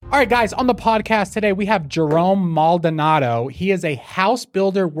All right, guys, on the podcast today, we have Jerome Maldonado. He is a house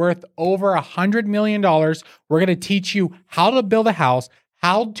builder worth over $100 million. We're going to teach you how to build a house,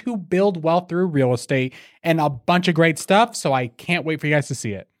 how to build wealth through real estate, and a bunch of great stuff. So I can't wait for you guys to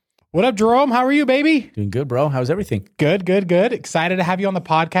see it. What up, Jerome? How are you, baby? Doing good, bro. How's everything? Good. Excited to have you on the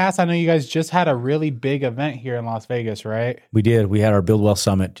podcast. I know you guys just had a really big event here in Las Vegas, right? We did. We had our Build Wealth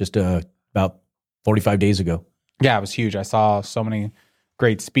Summit just about 45 days ago. Yeah, it was huge. I saw so many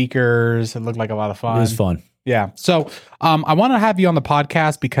great speakers. It looked like a lot of fun. It was fun. Yeah. So I want to have you on the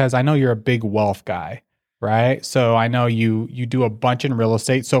podcast because I know you're a big wealth guy, right? So I know you do a bunch in real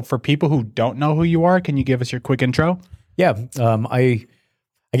estate. So for people who don't know who you are, can you give us your quick intro? Yeah. I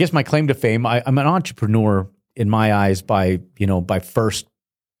guess my claim to fame, I'm an entrepreneur in my eyes by first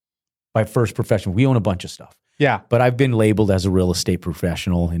profession. We own a bunch of stuff. Yeah. But I've been labeled as a real estate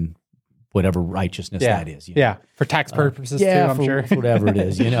professional in whatever righteousness that is. Yeah. For tax purposes too, I'm sure. For whatever it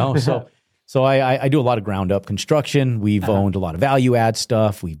is, So I do a lot of ground up construction. We've owned a lot of value add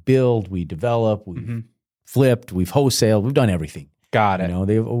stuff. We build, we develop, we've flipped, we've wholesaled, we've done everything. Got it.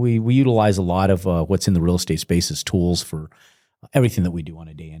 We utilize a lot of what's in the real estate space as tools for everything that we do on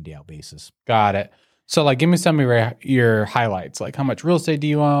a day in, day out basis. Got it. So give me some of your highlights. How much real estate do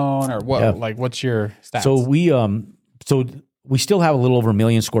you own, or what? Yeah. What's your stats? So we still have a little over 1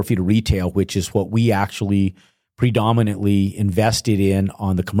 million square feet of retail, which is what we actually predominantly invested in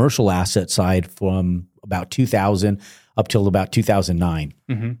on the commercial asset side from about 2000 up till about 2009.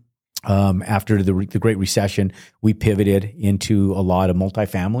 Mm-hmm. After the Great Recession, we pivoted into a lot of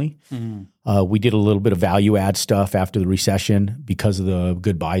multifamily. Mm-hmm. We did a little bit of value add stuff after the recession because of the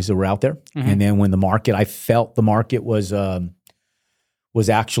good buys that were out there. Mm-hmm. And then when I felt the market was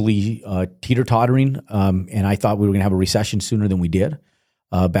actually teeter-tottering, and I thought we were going to have a recession sooner than we did.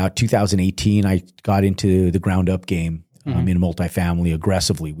 About 2018, I got into the ground-up game in multifamily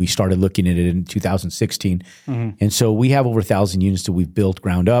aggressively. We started looking at it in 2016, and so we have over 1,000 units that we've built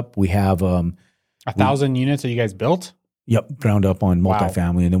ground up. We have 1,000 units that you guys built? Yep, ground up on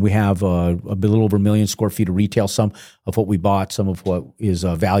multifamily. Wow. And then we have a little over 1 million square feet of retail, some of what we bought, some of what is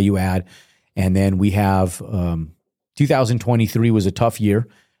value add. And then we have 2023 was a tough year.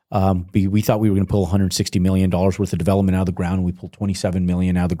 We thought we were going to pull $160 million worth of development out of the ground. And we pulled $27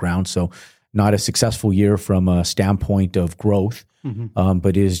 million out of the ground. So not a successful year from a standpoint of growth,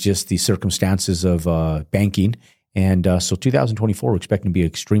 but it is just the circumstances of banking. And so 2024, we're expecting to be an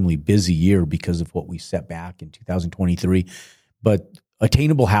extremely busy year because of what we set back in 2023. But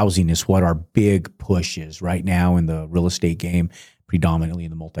attainable housing is what our big push is right now in the real estate game, predominantly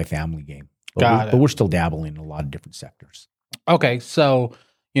in the multifamily game. But we're still dabbling in a lot of different sectors. Okay. So,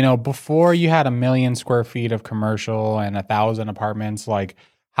 before you had 1 million square feet of commercial and 1,000 apartments,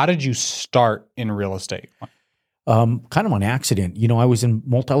 how did you start in real estate? Kind of on accident. I was in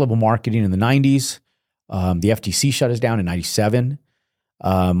multi-level marketing in the 90s. The FTC shut us down in 97.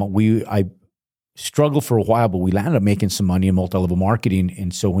 I struggled for a while, but we landed up making some money in multi-level marketing.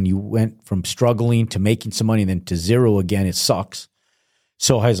 And so when you went from struggling to making some money and then to zero again, it sucks.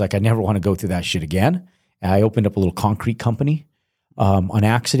 So I was like, I never want to go through that shit again. And I opened up a little concrete company on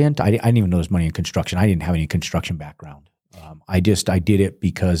accident. I didn't even know there was money in construction. I didn't have any construction background. I did it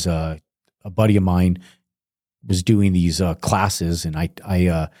because a buddy of mine was doing these classes, and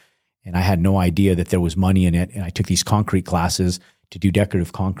I had no idea that there was money in it. And I took these concrete classes to do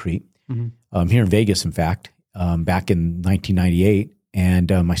decorative concrete here in Vegas, in fact, back in 1998.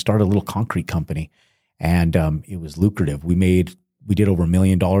 And I started a little concrete company, and it was lucrative. We did over $1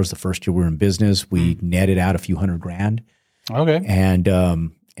 million the first year we were in business. We netted out a few $100,000. Okay. And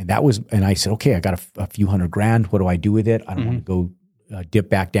I said, okay, I got a few $100,000. What do I do with it? I don't want to go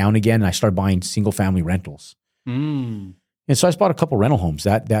dip back down again. And I started buying single family rentals. And so I just bought a couple rental homes.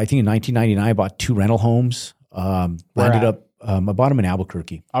 That I think in 1999, I bought 2 rental homes. I bought them in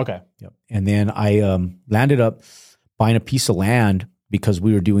Albuquerque. Okay. Yep. And then I landed up buying a piece of land because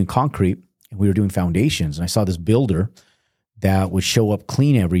we were doing concrete and we were doing foundations. And I saw this builder that would show up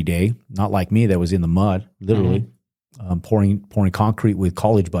clean every day, not like me that was in the mud, literally, pouring concrete with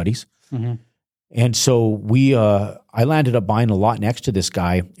college buddies. And so I landed up buying a lot next to this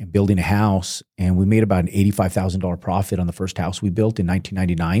guy and building a house, and we made about an $85,000 profit on the first house we built in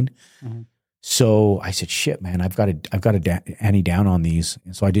 1999. So I said, shit, man, I've got to ante down on these.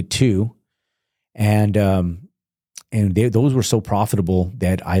 And so I did 2. And those were so profitable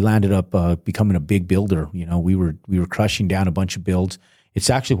that I landed up becoming a big builder. We were crushing down a bunch of builds. It's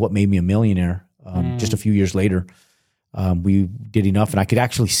actually what made me a millionaire. Just a few years later, we did enough, and I could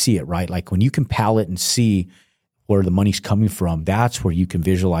actually see it. Right, like when you can palette and see where the money's coming from, that's where you can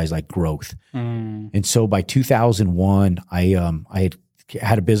visualize growth. And so by 2001, I had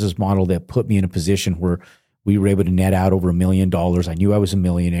had a business model that put me in a position where we were able to net out over $1 million. I knew I was a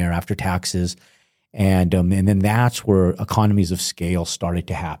millionaire after taxes. And then that's where economies of scale started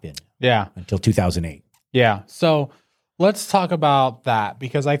to happen. Yeah. Until 2008. Yeah. So let's talk about that,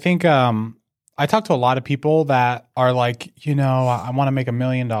 because I think I talk to a lot of people that are like, I want to make $1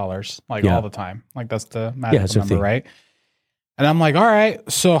 million like all the time. Like that's the magic number, right? And I'm like, all right,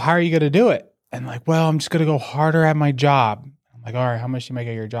 so how are you going to do it? And like, well, I'm just going to go harder at my job. I'm like, all right, how much do you make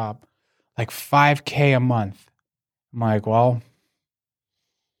at your job? Like $5,000 a month. I'm like, well,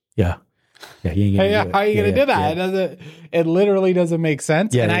 yeah. Yeah, you ain't gonna do it. How are you going to do that? It literally doesn't make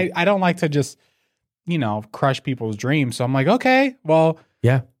sense. Yeah, and I don't like to just, crush people's dreams. So I'm like, okay, well,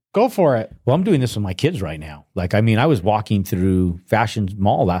 go for it. Well, I'm doing this with my kids right now. Like, I mean, I was walking through Fashion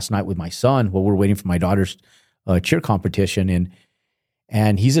Mall last night with my son while we're waiting for my daughter's cheer competition.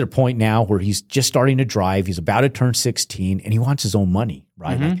 And he's at a point now where he's just starting to drive. He's about to turn 16 and he wants his own money,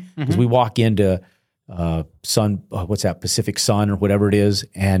 right? Because we walk into Pacific Sun or whatever it is.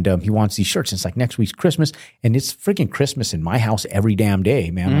 And he wants these shirts. And it's like next week's Christmas. And it's freaking Christmas in my house every damn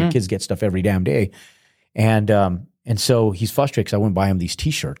day, man. My kids get stuff every damn day. And so he's frustrated because I went and buy him these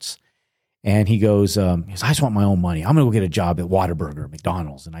T-shirts. And he goes, I just want my own money. I'm going to go get a job at Whataburger,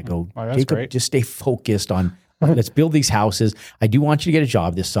 McDonald's. And I go, Jacob, great. Just stay focused on, let's build these houses. I do want you to get a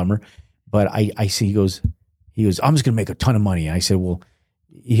job this summer. But I see, he goes, I'm just going to make a ton of money. And I said, well,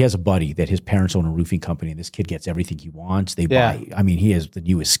 he has a buddy that his parents own a roofing company, and this kid gets everything he wants. They buy. I mean, he has the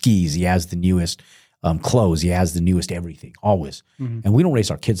newest skis. He has the newest clothes. He has the newest everything, always. And we don't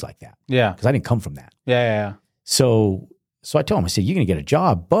raise our kids like that. Yeah. Because I didn't come from that. Yeah. So I told him, I said, you're going to get a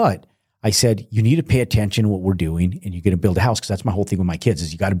job, but I said, you need to pay attention to what we're doing, and you're going to build a house, because that's my whole thing with my kids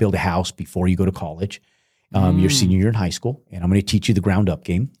is you got to build a house before you go to college. Your senior year in high school, and I'm going to teach you the ground up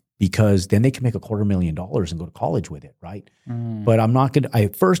game, because then they can make $250,000 and go to college with it, right? But I'm not going to,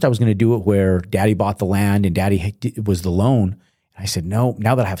 at first I was going to do it where daddy bought the land and daddy was the loan. And I said, no,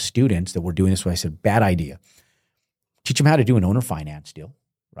 now that I have students that we're doing this way, I said, bad idea. Teach them how to do an owner finance deal,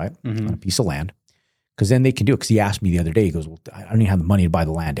 right? On a piece of land. Because then they can do it. Because he asked me the other day, he goes, well, I don't even have the money to buy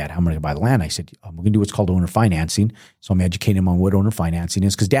the land, Dad. How am I going to buy the land? I said, we're going to do what's called owner financing. So I'm educating him on what owner financing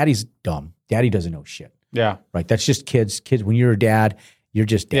is, because daddy's dumb. Daddy doesn't know shit. Yeah. Right? That's just kids. Kids, when you're a dad, you're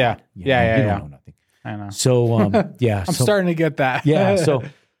just dad. You don't know nothing. I know. So, I'm starting to get that.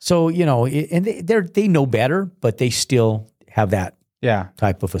 And they know better, but they still have that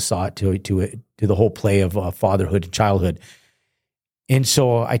type of facade to the whole play of fatherhood and childhood. And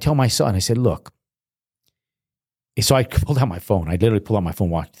so I tell my son, I said, look, so I pulled out my phone. I literally pulled out my phone,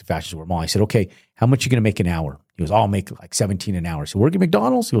 walked to the Fashion Mall. I said, okay, how much are you going to make an hour? He goes, I'll make like $17 an hour. So work at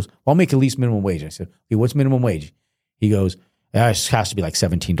McDonald's? He goes, well, I'll make at least minimum wage. I said, okay, what's minimum wage? He goes, it has to be like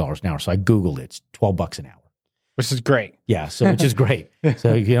 $17 an hour. So I Googled it. It's $12 an hour. Which is great. Yeah, which is great.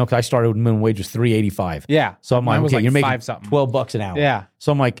 So, cause I started with minimum wage was $3.85. Yeah. So I'm like, okay, you're making $12 an hour. Yeah.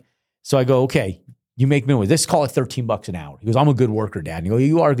 So I'm like, so I go, okay, you make minimum wage. Let's call it $13 an hour. He goes, I'm a good worker, Dad. And he goes,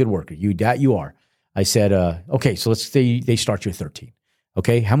 you are a good worker. Dad, you are. I said, okay, so let's say they start you at 13.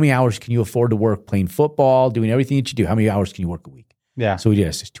 Okay, how many hours can you afford to work playing football, doing everything that you do? How many hours can you work a week? Yeah. So we did.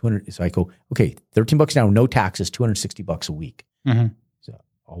 I said 200. So I go, okay, $13 an hour, no taxes, $260 a week. So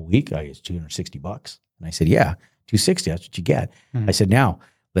a week, I guess $260. And I said, yeah, $260. That's what you get. I said, now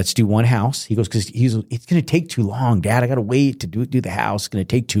let's do one house. He goes, because it's going to take too long, Dad. I got to wait to do the house. It's going to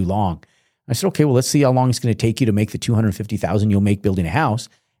take too long. I said, okay, well, let's see how long it's going to take you to make the $250,000 you'll make building a house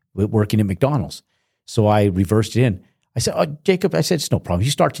working at McDonald's. So I reversed it in. I said, oh, Jacob, I said, it's no problem. If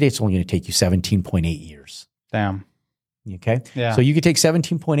you start today, it's only going to take you 17.8 years. Damn. Okay? Yeah. So you could take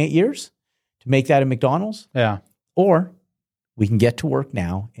 17.8 years to make that at McDonald's. Yeah. Or we can get to work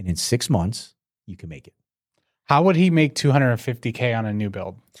now, and in 6 months, you can make it. How would he make $250K on a new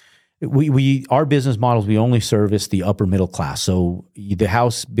build? Our business models, we only service the upper middle class. So the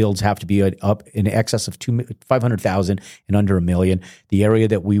house builds have to be up in excess of $500,000 and under $1 million. The area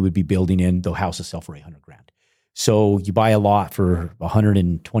that we would be building in, the houses sell for $800,000. So you buy a lot for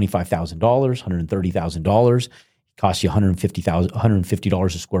 $125,000, $130,000. It costs you $150 a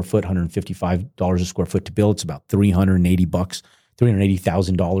square foot, $155 a square foot to build. It's about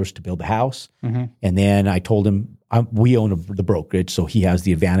 $380,000 to build the house. And then I told him, we own the brokerage, so he has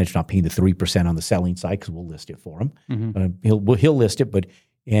the advantage of not paying the 3% on the selling side because we'll list it for him. He'll list it, but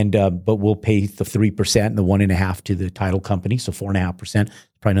we'll pay the 3% and the 1.5% to the title company, so 4.5%,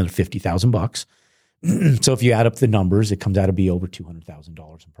 probably another $50,000. So if you add up the numbers, it comes out to be over $200,000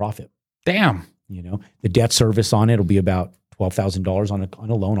 in profit. Damn. The debt service on it will be about $12,000 on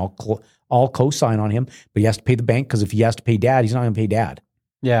a loan. I'll co-sign on him, but he has to pay the bank, because if he has to pay Dad, he's not going to pay Dad.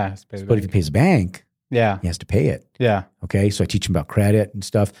 Yeah. But if he pays the bank, Yeah. He has to pay it. Yeah. Okay. So I teach him about credit and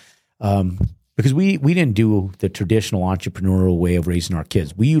stuff. Because we didn't do the traditional entrepreneurial way of raising our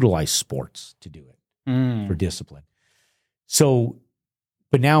kids. We utilize sports to do it for discipline. So,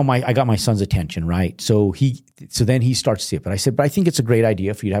 but now I got my son's attention, right? So then he starts to see it. But I said, but I think it's a great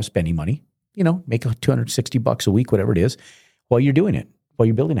idea for you to have spending money, make $260 a week, whatever it is, while you're doing it, while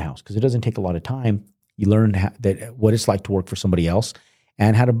you're building a house. Because it doesn't take a lot of time. You learn what it's like to work for somebody else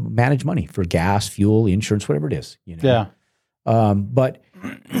and how to manage money for gas, fuel, insurance, whatever it is. Yeah. But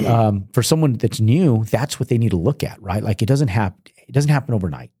for someone that's new, that's what they need to look at, right? Like it doesn't happen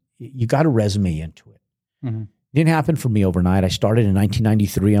overnight. You got to resume into it. Mm-hmm. It didn't happen for me overnight. I started in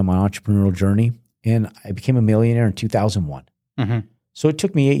 1993 on my entrepreneurial journey, and I became a millionaire in 2001. Mm-hmm. So it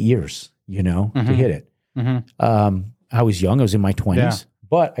took me 8 years, to hit it. Mm-hmm. I was young. I was in my 20s,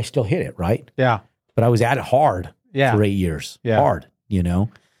 but I still hit it, right? Yeah. But I was at it hard for 8 years. Yeah. Hard,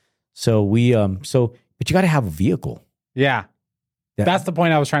 So but you got to have a vehicle. Yeah. That's the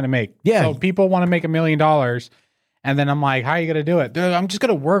point I was trying to make. Yeah. So people want to make $1 million, and then I'm like, how are you going to do it? Dude, I'm just going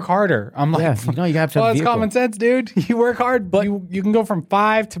to work harder. I'm like, you have to have well, a it's vehicle. common sense, dude. You work hard, but you can go from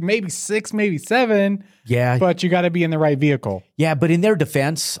 5 to maybe 6, maybe 7. Yeah. But you got to be in the right vehicle. Yeah. But in their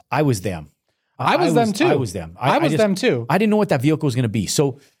defense, I was them. I was them too. I was them. I was them too. I didn't know what that vehicle was going to be.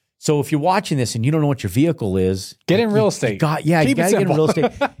 So if you're watching this and you don't know what your vehicle is, get in real estate. You got to get in real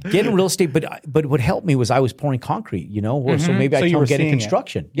estate. Get in real estate. But what helped me was I was pouring concrete, so maybe I can get in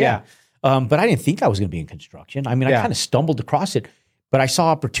construction. Yeah. But I didn't think I was going to be in construction. I mean, I kind of stumbled across it, but I saw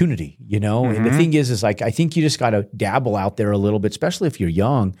opportunity, and the thing is like, I think you just got to dabble out there a little bit, especially if you're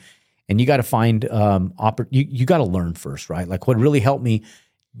young, and you got to find, you got to learn first, right? Like what really helped me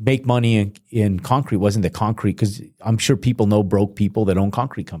make money in concrete wasn't the concrete, because I'm sure people know broke people that own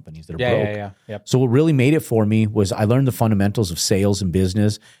concrete companies that are broke. Yeah. Yep. So what really made it for me was I learned the fundamentals of sales and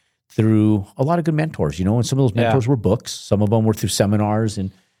business through a lot of good mentors, and some of those mentors were books. Some of them were through seminars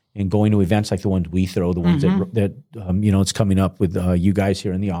and going to events like the ones we throw, the ones that it's coming up with you guys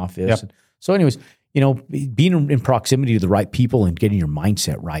here in the office. Yep. So anyways, being in proximity to the right people and getting your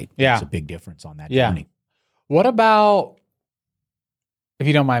mindset right makes a big difference on that journey. What about, if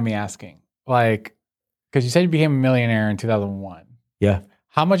you don't mind me asking, like, because you said you became a millionaire in 2001. Yeah.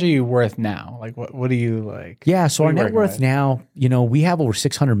 How much are you worth now? Like, what do you like? Yeah. So our net worth now, we have over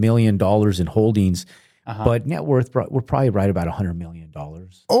 $600 million in holdings, but net worth, we're probably right about $100 million.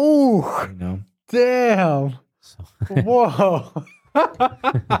 Oh, damn. So. Whoa.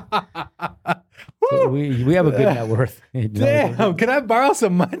 So we have a good net worth. Damn, can I borrow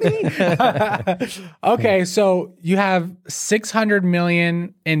some money? Okay, so you have 600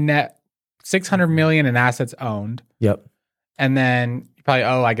 million in assets owned. Yep. And then you probably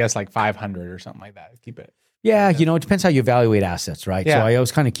owe, I guess, like 500 or something like that. Keep it. Yeah, it depends how you evaluate assets, right? Yeah. So I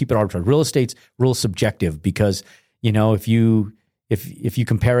always kind of keep it arbitrary. Real estate's real subjective because, if you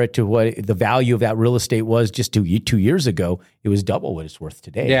compare it to what the value of that real estate was just 2 years ago, it was double what it's worth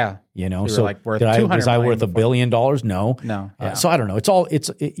today. Yeah. So like worth was I worth $1 billion? No. No. Yeah. So I don't know. So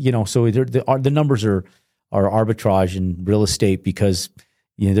the numbers are arbitrage in real estate because,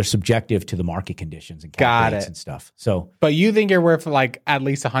 they're subjective to the market conditions and cap rates and stuff. So, but you think you're worth like at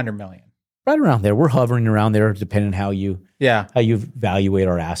least 100 million? Right around there. We're hovering around there depending on how you evaluate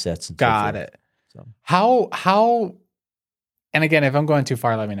our assets. And Got it. So. How, and again, if I'm going too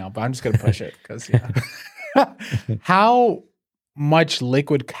far, let me know, but I'm just going to push it because, how much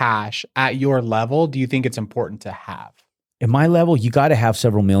liquid cash at your level do you think it's important to have? At my level, you got to have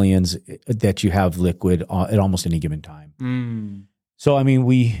several millions that you have liquid at almost any given time. So, I mean,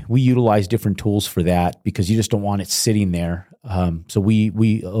 we utilize different tools for that because you just don't want it sitting there. So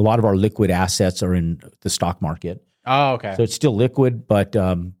a lot of our liquid assets are in the stock market. Oh, okay. So it's still liquid, but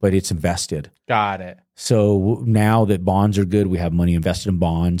it's invested. Got it. So now that bonds are good, we have money invested in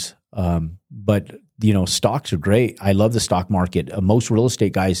bonds. But stocks are great. I love the stock market. Most real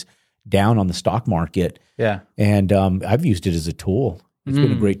estate guys down on the stock market. Yeah. And I've used it as a tool. It's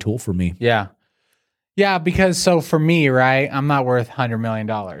been a great tool for me. Yeah. Yeah, because so for me, right, I'm not worth $100 million.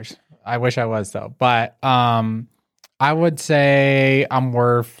 I wish I was though. But I would say I'm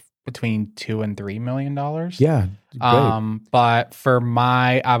worth between $2 and $3 million. Yeah. Great. But for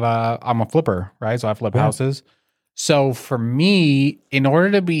I'm a flipper, right? So I flip houses. So for me, in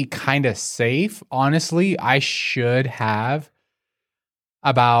order to be kind of safe, honestly, I should have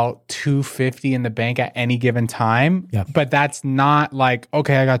about $250 in the bank at any given time. Yeah. But that's not like,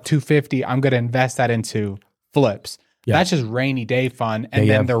 okay, I got $250. I'm going to invest that into flips. Yeah. That's just rainy day fun. And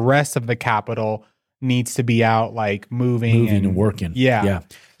then the rest of the capital needs to be out like moving and working. Yeah. Yeah.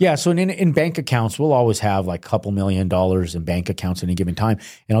 Yeah. So in bank accounts, we'll always have like a couple $1 million in bank accounts at any given time.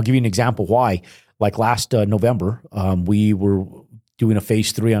 And I'll give you an example why. like last November, we were doing a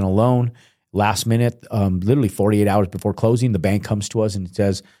phase 3 on a loan. Last minute, literally 48 hours before closing, the bank comes to us and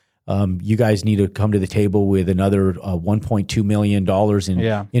says, you guys need to come to the table with another $1.2 million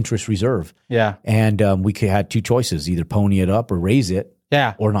in interest reserve. Yeah. And we had two choices, either pony it up or raise it.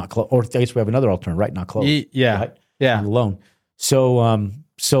 Yeah. Or not close. Or I guess we have another alternative, right? Not close. Yeah. Right? Yeah. On the loan.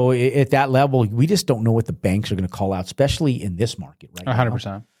 So at that level, we just don't know what the banks are going to call out, especially in this market, right? 100%.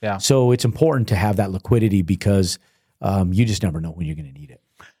 Now. Yeah. So it's important to have that liquidity because you just never know when you're going to need it.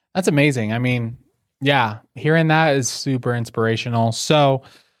 That's amazing. I mean, yeah, hearing that is super inspirational. So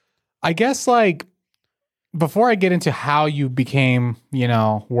I guess like before I get into how you became,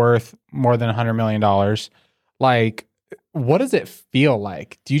 worth more than $100 million, like what does it feel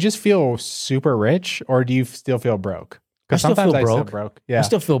like? Do you just feel super rich or do you still feel broke? Because sometimes I feel broke. Yeah. I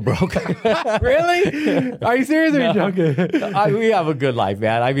still feel broke. Really? Are you serious or are you joking? We have a good life,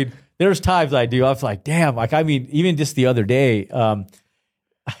 man. I mean, there's times I do. I was like, damn. Like, I mean, even just the other day,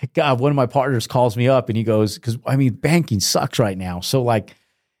 God, one of my partners calls me up and he goes, because I mean, banking sucks right now. So like,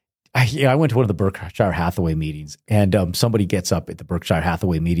 I went to one of the Berkshire Hathaway meetings and somebody gets up at the Berkshire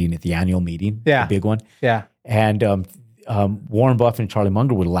Hathaway meeting at the annual meeting, the big one. Yeah. And Warren Buffett and Charlie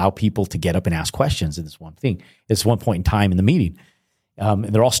Munger would allow people to get up and ask questions in this one thing. It's one point in time in the meeting. And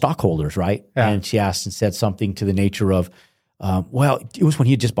they're all stockholders, right? Yeah. And she asked and said something to the nature of, well, it was when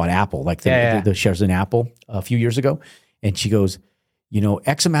he had just bought Apple, like the shares in Apple a few years ago. And she goes,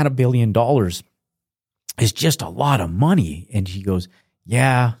 X amount of $1 billion is just a lot of money. And she goes,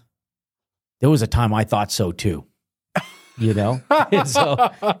 yeah, there was a time I thought so too, and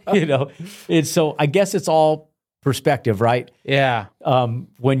so I guess it's all perspective, right? Yeah.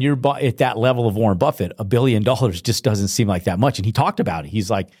 When you're at that level of Warren Buffett, $1 billion just doesn't seem like that much. And he talked about it. He's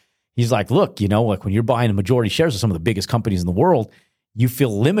like, look, like when you're buying a majority shares of some of the biggest companies in the world, you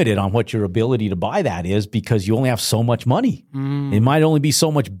feel limited on what your ability to buy that is because you only have so much money. It might only be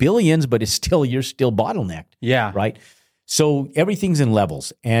so much billions, but you're still bottlenecked. Yeah. Right. So everything's in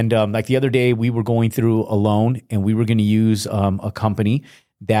levels. And like the other day, we were going through a loan and we were going to use a company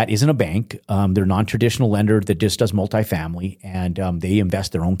that isn't a bank. They're a non-traditional lender that just does multifamily and they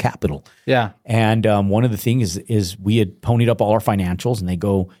invest their own capital. Yeah. And one of the things is we had ponied up all our financials and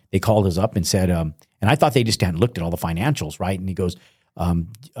they called us up and said, and I thought they just hadn't looked at all the financials, right? And he goes,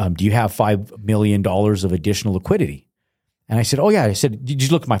 do you have $5 million of additional liquidity? And I said, oh yeah. I said, did you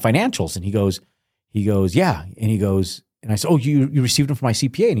look at my financials? And he goes, yeah. And he goes, and I said, oh, you received them from my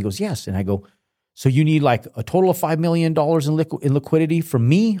CPA? And he goes, yes. And I go, so you need like a total of $5 million in liquidity from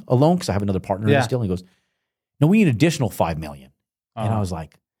me alone? Because I have another partner in this deal. And he goes, no, we need an additional $5 million. And I was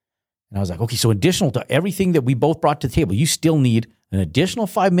like, okay, so additional to everything that we both brought to the table, you still need an additional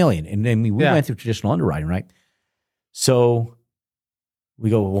 $5 million. And then we went through traditional underwriting, right? So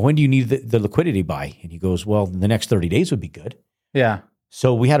we go, well, when do you need the liquidity by? And he goes, well, the next 30 days would be good. Yeah.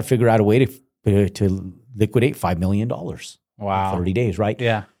 So we had to figure out a way to liquidate $5 million. Wow. In 30 days, right?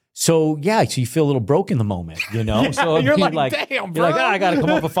 Yeah. So so you feel a little broke in the moment, So you're like, damn, bro. You're like, I got to come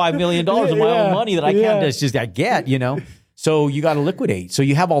up with $5 million of my own money that I can't just get, So you got to liquidate. So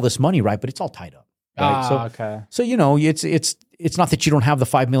you have all this money, right? But it's all tied up. Right? Okay. So it's not that you don't have the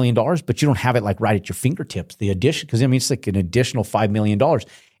 $5 million, but you don't have it like right at your fingertips. The addition, because it's like an additional $5 million.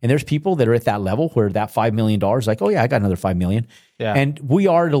 And there's people that are at that level where that $5 million is like, oh yeah, I got another $5 million. Yeah. And we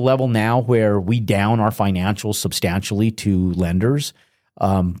are at a level now where we down our financials substantially to lenders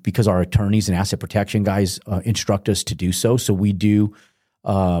because our attorneys and asset protection guys instruct us to do so. So we do.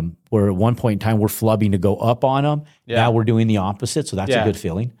 Where at one point in time we're flubbing to go up on them. Yeah. Now we're doing the opposite. So that's a good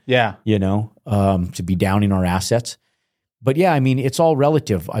feeling. Yeah. To be downing our assets. But yeah, I mean, it's all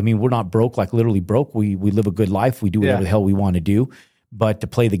relative. I mean, we're not broke, like literally broke. We live a good life. We do whatever the hell we want to do. But to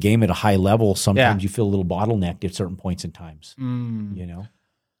play the game at a high level, sometimes you feel a little bottlenecked at certain points in times.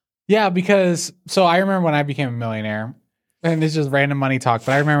 Yeah, because so I remember when I became a millionaire, and it's just random money talk,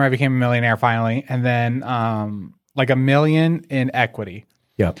 but I remember I became a millionaire finally, and then like $1 million in equity.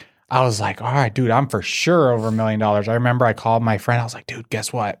 Yeah. I was like, all right, dude, I'm for sure over $1 million. I remember I called my friend. I was like, dude,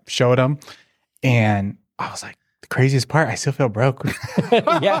 guess what? Showed him. And I was like, the craziest part, I still feel broke.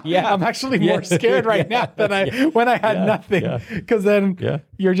 Yeah. I'm actually more scared right now than when I had nothing. Because then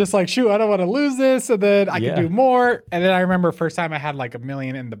you're just like, shoot, I don't want to lose this. And then I can do more. And then I remember first time I had like $1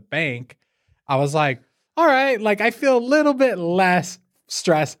 million in the bank, I was like, all right, like I feel a little bit less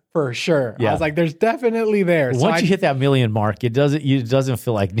stress for sure. I was like, there's definitely there. Once you hit that $1 million mark, it doesn't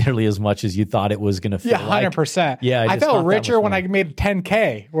feel like nearly as much as you thought it was going to feel. 100%. Yeah, I felt richer when I made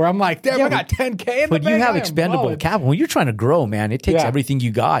 10K, where I'm like, damn, I got 10K in the bank. But you have expendable capital. When you're trying to grow, man, it takes everything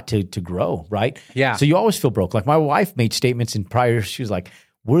you got to grow, right? Yeah. So you always feel broke. Like my wife made statements in prior. She was like,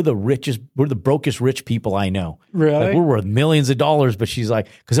 we're the brokest rich people I know. Really? Like, we're worth millions of dollars. But she's like,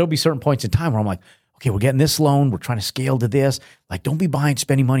 because there'll be certain points in time where I'm like, okay, we're getting this loan. We're trying to scale to this. Like, don't be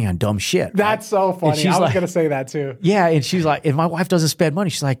spending money on dumb shit. That's so funny. I was going to say that too. Yeah. And she's like, if my wife doesn't spend money,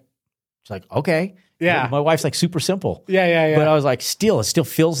 she's like, okay. Yeah. My wife's like super simple. Yeah. But I was like, it still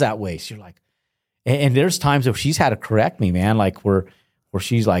feels that way. So you're like, and there's times where she's had to correct me, man. Like where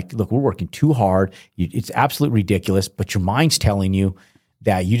she's like, look, we're working too hard. It's absolutely ridiculous, but your mind's telling you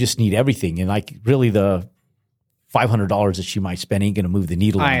that you just need everything. And like really the $500 that she might spend ain't going to move the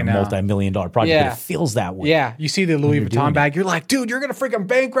needle on a multi-million-dollar project, but it feels that way. Yeah. You see the Louis Vuitton bag, you're like, dude, you're going to freaking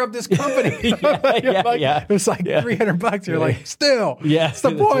bankrupt this company. It's like $300. You're like, still, that's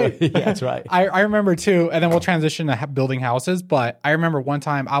the point. That's right. I remember too, and then we'll transition to building houses, but I remember one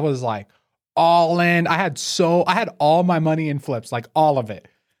time I was like all in. I had all my money in flips, like all of it.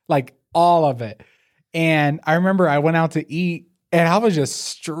 And I remember I went out to eat and I was just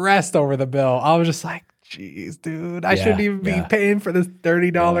stressed over the bill. I was just like, jeez, dude, I shouldn't even be paying for this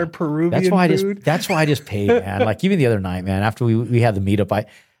 $30 Peruvian food. That's why I just paid, man. Like even the other night, man, after we had the meetup,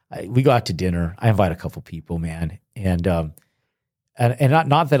 we go out to dinner. I invite a couple people, man. And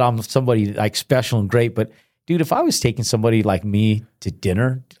not that I'm somebody like special and great, but dude, if I was taking somebody like me to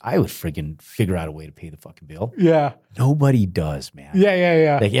dinner, I would friggin' figure out a way to pay the fucking bill. Yeah. Nobody does, man.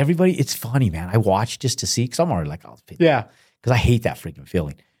 Yeah. Like everybody, it's funny, man. I watch just to see, because I'm already like, I'll pay. Yeah. Because I hate that freaking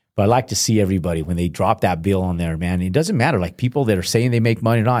feeling. But I like to see everybody when they drop that bill on there, man. It doesn't matter. Like people that are saying they make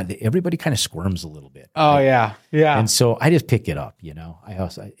money or not, everybody kind of squirms a little bit. Oh, right? Yeah. And so I just pick it up, and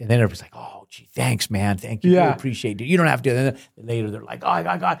then everybody's like, oh, gee, thanks, man. Thank you. Yeah. I appreciate it. You don't have to. And then later they're like, oh,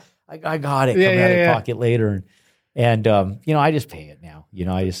 I got it. Coming out of their pocket later. And I just pay it now.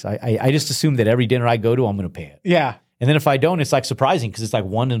 I just assume that every dinner I go to, I'm going to pay it. Yeah. And then if I don't, it's like surprising because it's like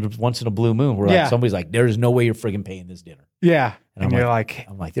once in a blue moon where like somebody's like, there's no way you're friggin' paying this dinner. Yeah. And you're like,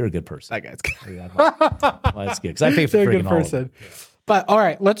 they're a good person. That guy's good. Well, that's good because I pay for friggin' all of it. But all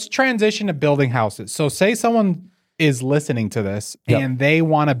right, let's transition to building houses. So say someone is listening to this and they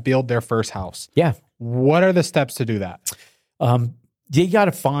want to build their first house. Yeah. What are the steps to do that? They got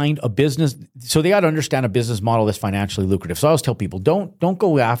to find a business. So they got to understand a business model that's financially lucrative. So I always tell people, don't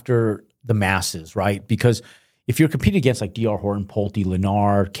go after the masses, right? Because if you're competing against like D.R. Horton, Pulte,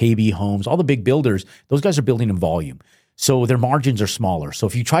 Lennar, KB Homes, all the big builders, those guys are building in volume. So their margins are smaller. So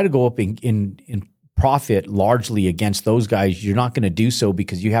if you try to go up in profit largely against those guys, you're not going to do so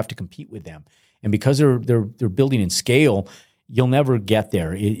because you have to compete with them. And because they're building in scale, you'll never get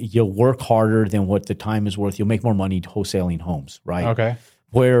there. You'll work harder than what the time is worth. You'll make more money wholesaling homes, right? Okay.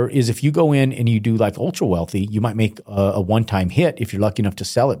 Whereas if you go in and you do like ultra wealthy, you might make a one-time hit if you're lucky enough to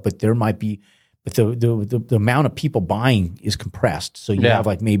sell it, but there might be but the amount of people buying is compressed. So you have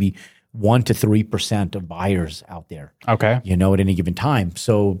like maybe 1% to 3% of buyers out there. Okay. At any given time.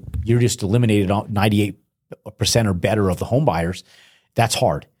 So you're just eliminated 98% or better of the home buyers. That's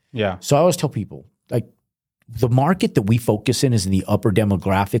hard. Yeah. So I always tell people, like, the market that we focus in is in the upper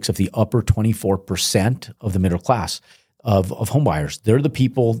demographics of the upper 24% of the middle class of home buyers. They're the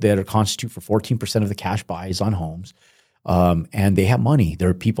people that are constitute for 14% of the cash buys on homes. And they have money. There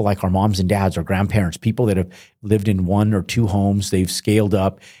are people like our moms and dads, our grandparents, people that have lived in one or two homes. They've scaled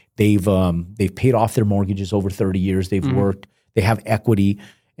up. They've paid off their mortgages over 30 years. They've worked. They have equity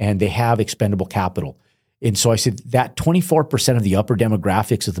and they have expendable capital. And so I said that 24% of the upper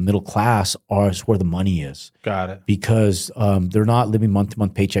demographics of the middle class is where the money is. Got it. Because they're not living month to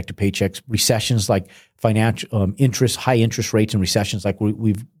month, paycheck to paychecks. Recessions like financial high interest rates and recessions like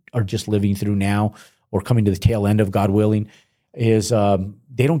we are just living through now, or coming to the tail end of, God willing, is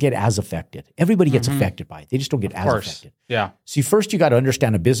they don't get as affected. Everybody gets affected by it. They just don't get as affected. Yeah. So first you got to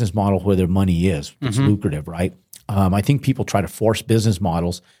understand a business model where their money is. It's lucrative, right? I think people try to force business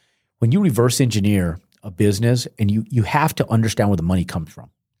models. When you reverse engineer a business, and you have to understand where the money comes from.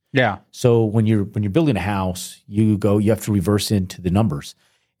 Yeah. So when you're building a house, you have to reverse into the numbers.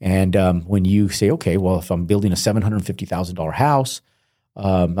 And when you say, okay, well, if I'm building a $750,000 house,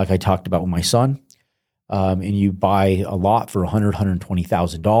 like I talked about with my son, and you buy a lot for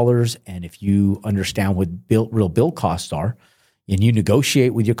 $120,000, and if you understand what real build costs are, and you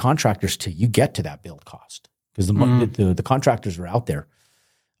negotiate with your contractors till you get to that build cost, because the contractors are out there.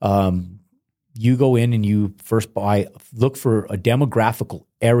 You go in and you first look for a demographical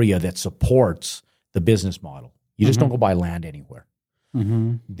area that supports the business model. You just don't go buy land anywhere.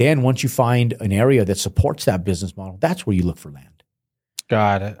 Then once you find an area that supports that business model, that's where you look for land.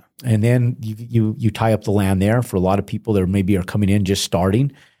 Got it. And then you tie up the land there. For a lot of people that maybe are coming in just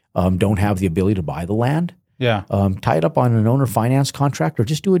starting, don't have the ability to buy the land. Yeah. Tie it up on an owner finance contract or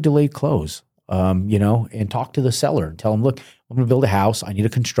just do a delayed close. and talk to the seller and tell them, look, I'm going to build a house. I need a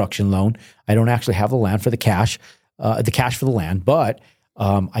construction loan. I don't actually have the land for the cash for the land, but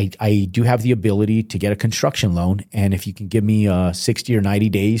I do have the ability to get a construction loan. And if you can give me 60 or 90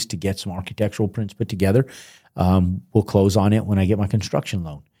 days to get some architectural prints put together, we'll close on it when I get my construction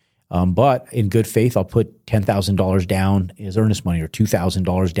loan. But in good faith, I'll put $10,000 down as earnest money, or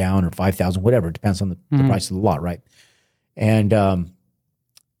 $2,000 down, or $5,000, whatever. It depends on the price of the lot, right? And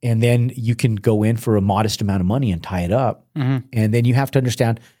then you can go in for a modest amount of money and tie it up. And then you have to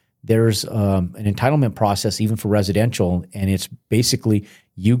understand there's an entitlement process even for residential, and it's basically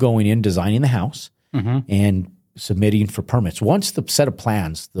you going in, designing the house, and submitting for permits. Once the set of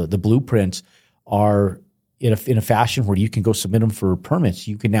plans, the blueprints are in a fashion where you can go submit them for permits,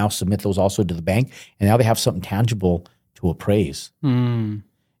 you can now submit those also to the bank, and now they have something tangible to appraise. And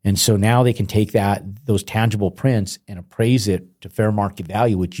so now they can take those tangible prints and appraise it to fair market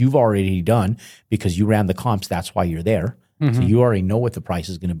value, which you've already done because you ran the comps. That's why you're there. So you already know what the price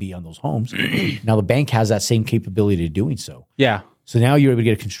is going to be on those homes. Now the bank has that same capability of doing so. Yeah. So now you're able to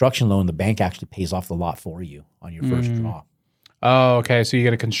get a construction loan. The bank actually pays off the lot for you on your first draw. Oh, okay. So you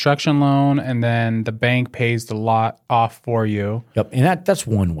get a construction loan, and then the bank pays the lot off for you. Yep. And that's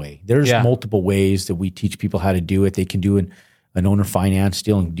one way. There's multiple ways that we teach people how to do it. They can do an owner finance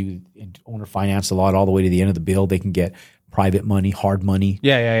deal and do owner finance a lot all the way to the end of the bill. They can get private money, hard money.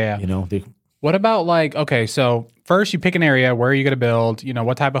 Yeah. What about okay, so first you pick an area, where are you going to build,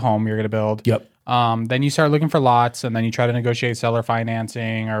 what type of home you're going to build. Yep. Then you start looking for lots, and then you try to negotiate seller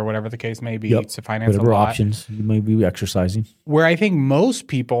financing or whatever the case may be to finance whatever a lot. Options you may be exercising. Where I think most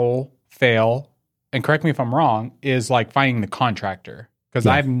people fail, and correct me if I'm wrong, is finding the contractor. Because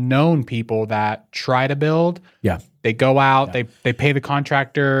I've known people that try to build. Yeah. They go out, they pay the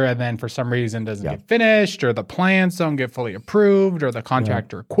contractor, and then for some reason doesn't get finished, or the plans don't get fully approved, or the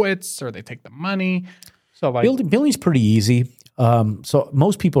contractor quits, or they take the money. So building's pretty easy. So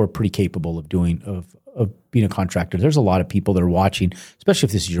most people are pretty capable of being a contractor. There's a lot of people that are watching, especially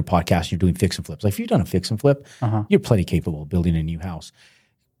if this is your podcast and you're doing fix and flips. If you've done a fix and flip, you're plenty capable of building a new house.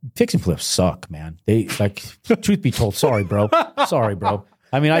 Fix and flips suck, man. They truth be told, sorry, bro.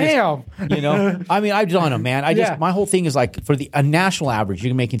 I mean, I've done them, man. My whole thing is for a national average,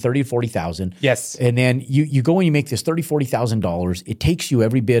 you're making $30,000 to $40,000. Yes. And then you go and you make this $30,000, $40,000. It takes you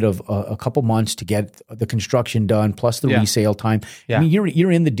every bit of a couple months to get the construction done, plus the resale time. Yeah. I mean,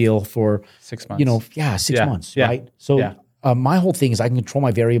 you're in the deal for 6 months. 6 months, right? So my whole thing is I can control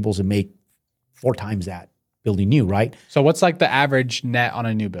my variables and make 4 times that building new, right? So what's the average net on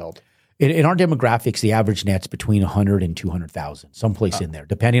a new build? In our demographics, the average net's between 100 and 200,000, someplace in there,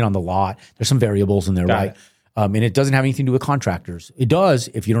 depending on the lot. There's some variables in there, right? And it doesn't have anything to do with contractors. It does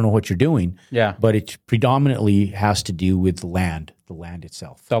if you don't know what you're doing. Yeah. But it predominantly has to do with the land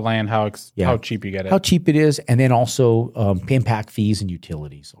itself. The land, how cheap you get it. How cheap it is. And then also impact fees and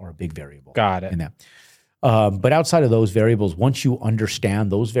utilities are a big variable. Got it. In that. But outside of those variables, once you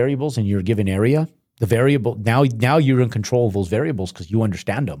understand those variables in your given area, the variable, now you're in control of those variables because you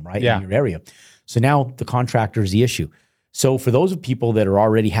understand them, right? In your area. So now the contractor is the issue. So for those of people that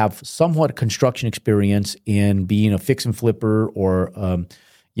already have somewhat construction experience in being a fix and flipper or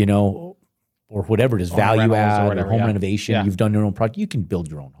whatever it is, value add or home renovation, you've done your own project, you can build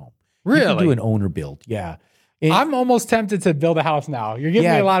your own home. Really? You can do an owner build. Yeah. I'm almost tempted to build a house now. You're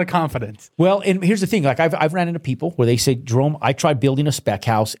giving me a lot of confidence. Well, and here's the thing. I've ran into people where they say, Jerome, I tried building a spec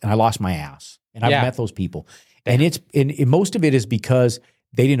house and I lost my ass. And I've met those people. And most of it is because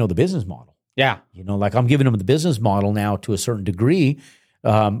they didn't know the business model. Yeah. I'm giving them the business model now to a certain degree,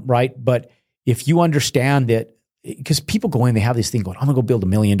 right? But if you understand that, because people go in, they have this thing going, I'm going to go build $1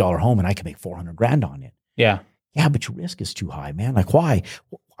 million home and I can make $400,000 on it. Yeah. Yeah, but your risk is too high, man. Why?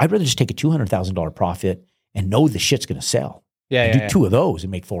 I'd rather just take a $200,000 profit and know the shit's going to sell. Do 2 of those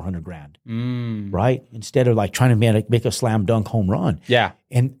and make $400,000, right? Instead of trying to make a slam dunk home run. Yeah.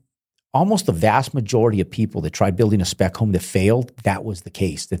 And almost the vast majority of people that tried building a spec home that failed, that was the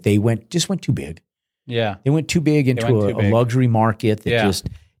case, that they just went too big. Yeah. They went too big into a luxury market that just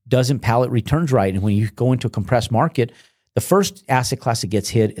doesn't pallet returns right. And when you go into a compressed market, the first asset class that gets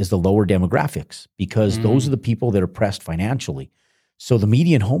hit is the lower demographics because those are the people that are pressed financially. So the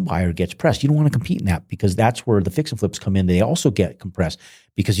median home buyer gets pressed. You don't want to compete in that because that's where the fix and flips come in. They also get compressed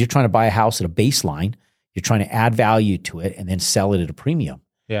because you're trying to buy a house at a baseline. You're trying to add value to it and then sell it at a premium.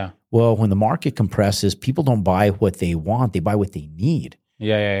 Yeah. Well, when the market compresses, people don't buy what they want; they buy what they need.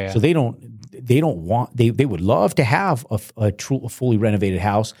 Yeah. So they would love to have a fully renovated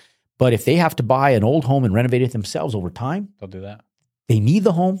house, but if they have to buy an old home and renovate it themselves over time, they'll do that. They need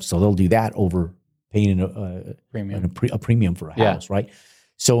the home, so they'll do that over paying a premium for a house, right?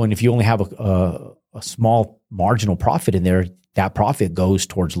 So, and if you only have a small marginal profit in there, that profit goes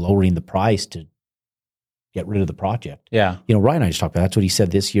towards lowering the price to get rid of the project. Yeah. Ryan and I just talked about, that's what he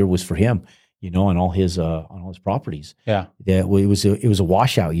said this year was for him, on all his properties. Yeah. That it was a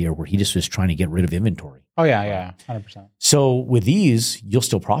washout year where he just was trying to get rid of inventory. Oh yeah. 100%. So with these, you'll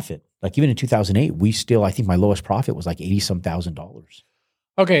still profit. Like even in 2008, I think my lowest profit was like $80,000.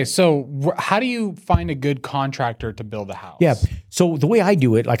 Okay. So how do you find a good contractor to build a house? Yeah. So the way I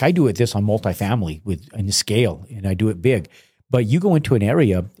do it, like I do it this on multifamily in the scale, and I do it big. But you go into an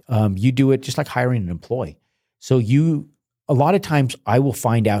area, you do it just like hiring an employee. So a lot of times I will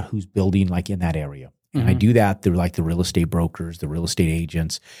find out who's building like in that area. And I do that through like the real estate brokers, the real estate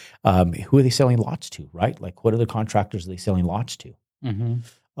agents. Who are they selling lots to, right? Like what other contractors are they selling lots to?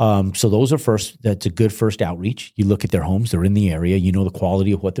 So those are that's a good first outreach. You look at their homes, they're in the area, you know the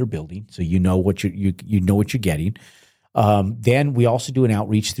quality of what they're building. So you know what you know what you're getting. Then we also do an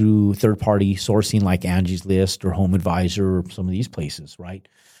outreach through third-party sourcing like Angie's List or Home Advisor or some of these places, right?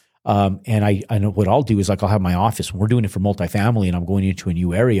 And I know what I'll do is like I'll have my office. When we're doing it for multifamily and I'm going into a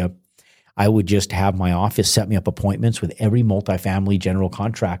new area, I would just have my office set me up appointments with every multifamily general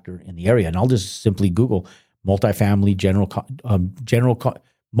contractor in the area. And I'll just simply Google multifamily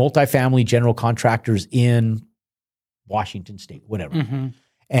general contractors in Washington State, whatever.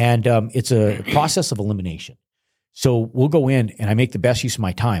 And it's a process of elimination. So we'll go in and I make the best use of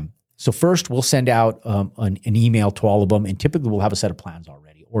my time. So first we'll send out an email to all of them, and typically we'll have a set of plans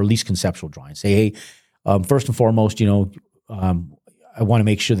already, or at least conceptual drawings. Say, hey, first and foremost, I want to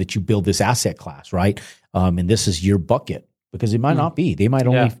make sure that you build this asset class, right? And this is your bucket, because it might not be. They might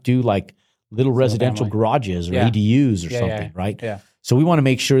only do like little residential garages or ADUs or something, right? Yeah. So we want to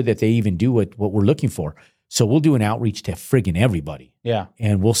make sure that they even do what we're looking for. So we'll do an outreach to friggin' everybody. Yeah.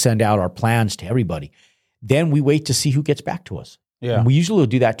 And we'll send out our plans to everybody. Then we wait to see who gets back to us. Yeah. And we usually will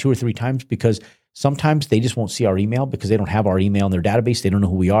do that 2 or 3 times, because sometimes they just won't see our email because they don't have our email in their database. They don't know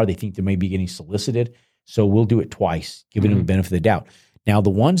who we are. They think they may be getting solicited. So we'll do it twice, giving them the benefit of the doubt. Now,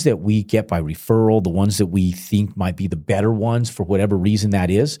 the ones that we get by referral, the ones that we think might be the better ones for whatever reason that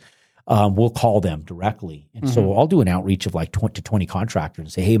is, we'll call them directly. And so I'll do an outreach of like 20 contractors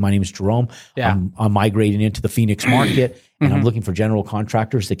and say, hey, my name is Jerome. Yeah. I'm migrating into the Phoenix market and I'm looking for general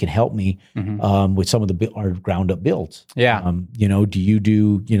contractors that can help me with some of our ground up builds. Yeah. Do you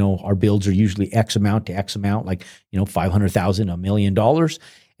do, our builds are usually X amount to X amount, like, $500,000, $1 million.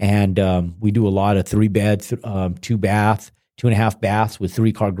 And we do a lot of 3-bed, 2-bath, 2.5 baths with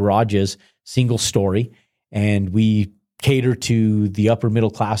 3-car garages, single story. And we cater to the upper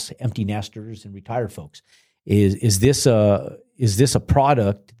middle class, empty nesters and retired folks. Is this a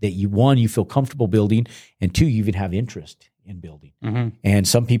product that you feel comfortable building, and 2, you even have interest in building? And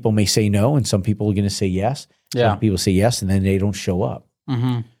some people may say no, and some people are going to say yes. Some people say yes, and then they don't show up.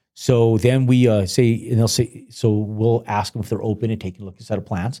 So then we say, and they'll say, so we'll ask them if they're open and taking a look at a set of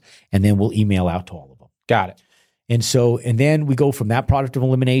plans, and then we'll email out to all of them. Got it. And then we go from that product of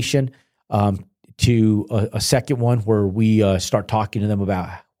elimination to a second one where we start talking to them about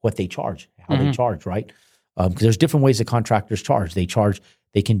what they charge, how they charge, right? Because there's different ways that contractors charge.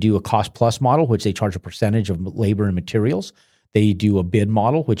 They can do a cost plus model, which they charge a percentage of labor and materials. They do a bid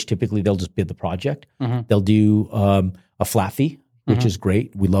model, which typically they'll just bid the project. They'll do a flat fee, which is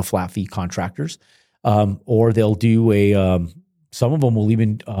great. We love flat fee contractors. Or they'll do some of them will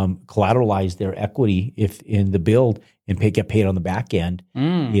even collateralize their equity if in the build and get paid on the back end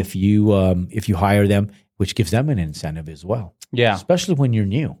if you hire them, which gives them an incentive as well. Yeah, especially when you're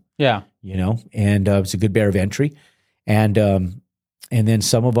new. Yeah, and it's a good barrier of entry, and then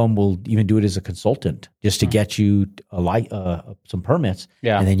some of them will even do it as a consultant just to get you some permits.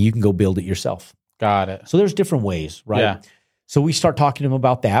 Yeah, and then you can go build it yourself. Got it. So there's different ways, right? Yeah. So we start talking to them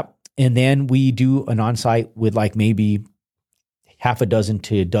about that, and then we do an on-site with like maybe half a dozen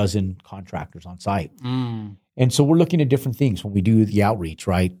to a dozen contractors on site. And so we're looking at different things when we do the outreach,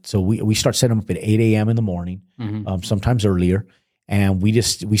 right? So we start setting them up at 8 a.m. in the morning, sometimes earlier, and we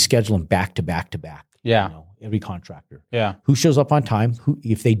schedule them back to back to back. Yeah. Every contractor. Yeah. Who shows up on time?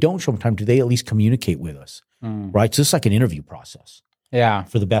 If they don't show up on time, do they at least communicate with us? Right? So it's like an interview process. Yeah.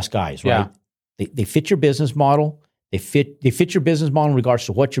 For the best guys, right? Yeah. They fit your business model. They fit your business model in regards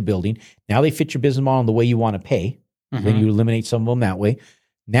to what you're building. Now they fit your business model in the way you want to pay. Then you eliminate some of them that way.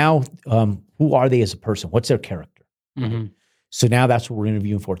 Now, who are they as a person? What's their character? So now that's what we're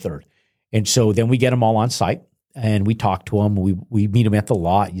interviewing for third. And so then we get them all on site and we talk to them. We meet them at the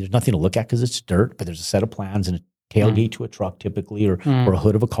lot. There's nothing to look at because it's dirt, but there's a set of plans and a tailgate to a truck typically or a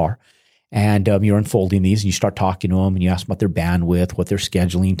hood of a car. And you're unfolding these and you start talking to them and you ask them about their bandwidth, what their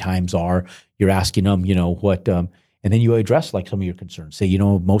scheduling times are. You're asking them, what And then you address like some of your concerns. Say,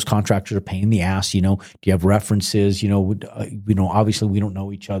 most contractors are paying the ass. Do you have references? Obviously we don't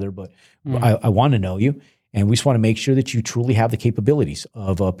know each other, but I want to know you. And we just want to make sure that you truly have the capabilities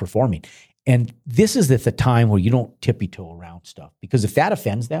of performing. And this is at the time where you don't tippy-toe around stuff, because if that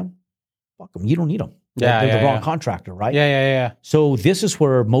offends them, fuck them. You don't need them. They're the wrong contractor, right? Yeah. So this is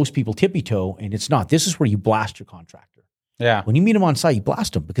where most people tippy-toe, and it's not. This is where you blast your contractor. Yeah. When you meet them on site, you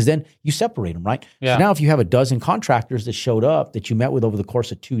blast them, because then you separate them, right? Yeah. So now if you have a dozen contractors that showed up that you met with over the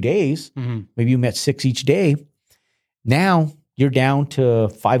course of 2 days, maybe you met 6 each day, now you're down to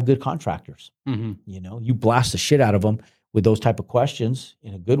 5 good contractors. You blast the shit out of them with those type of questions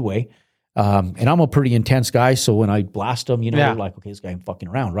in a good way. And I'm a pretty intense guy, so when I blast them, they're like, okay, this guy ain't fucking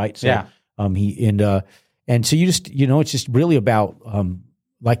around, right? So, and so you just, it's just really about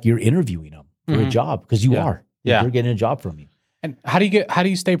like you're interviewing them for a job, because you are. They're getting a job from you. And how do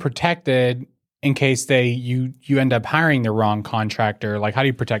you stay protected in case you end up hiring the wrong contractor? Like, how do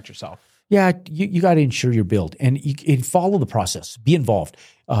you protect yourself? Yeah, you got to ensure your build, and you follow the process. Be involved.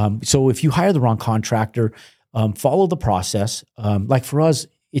 So if you hire the wrong contractor, follow the process. Like for us,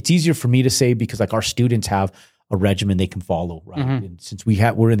 it's easier for me to say, because like our students have a regimen they can follow, right? And since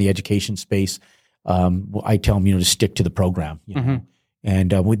we're in the education space, I tell them, to stick to the program, and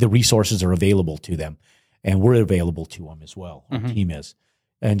the resources are available to them, and we're available to them as well. Our team is.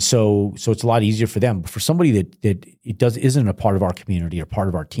 And so it's a lot easier for them. But for somebody that isn't a part of our community or part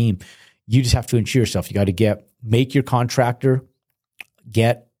of our team, you just have to ensure yourself. You got to make your contractor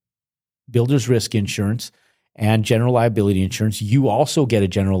get builder's risk insurance and general liability insurance. You also get a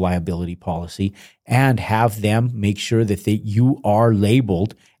general liability policy, and have them make sure that you are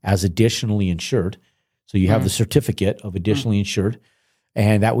labeled as additionally insured. So you have the certificate of additionally insured,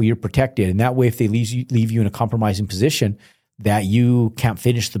 and that way you're protected. And that way, if they leave you in a compromising position that you can't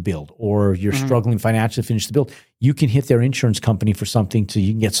finish the build, or you're struggling financially to finish the build, you can hit their insurance company for something, so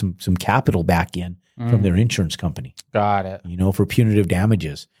you can get some capital back in from their insurance company. Got it. For punitive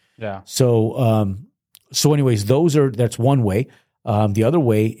damages. Yeah. So anyways, that's one way. The other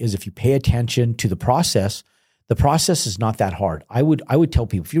way is if you pay attention to the process is not that hard. I would tell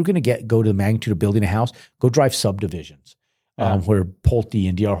people, if you're going to go to the magnitude of building a house, go drive subdivisions. Where Pulte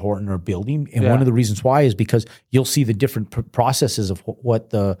and D.R. Horton are building. And one of the reasons why is because you'll see the different processes of what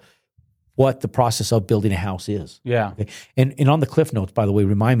the process of building a house is. Yeah. Okay? And on the Cliff Notes, by the way,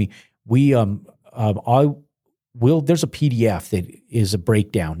 remind me, there's a PDF that is a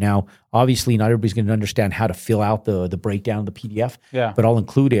breakdown. Now, obviously, not everybody's going to understand how to fill out the breakdown of the PDF. Yeah. But I'll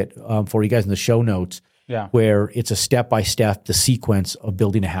include it for you guys in the show notes. Yeah. Where it's a step-by-step, the sequence of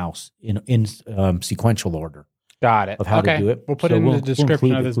building a house in sequential order. Got it. Of how to do it. We'll put it in the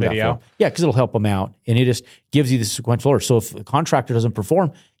description of this video. Yeah, because it'll help them out. And it just gives you the sequential order. So if a contractor doesn't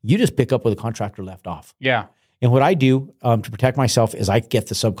perform, you just pick up where the contractor left off. Yeah. And what I do to protect myself is I get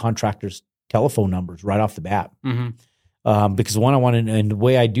the subcontractor's telephone numbers right off the bat. Because one, I want to, and the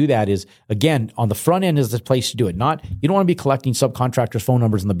way I do that is, again, on the front end is the place to do it. You don't want to be collecting subcontractors' phone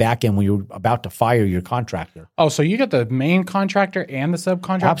numbers on the back end when you're about to fire your contractor. Oh, so you get the main contractor and the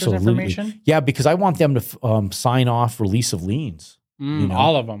subcontractor's information? Yeah, because I want them to sign off release of liens.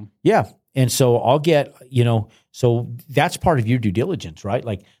 All of them. Yeah. And so I'll get, so that's part of your due diligence, right?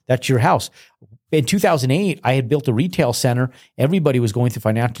 Like, that's your house. In 2008, I had built a retail center. Everybody was going through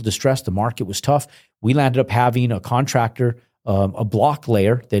financial distress. The market was tough. We landed up having a contractor, a block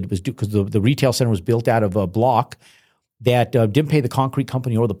layer that was due, because the retail center was built out of a block that didn't pay the concrete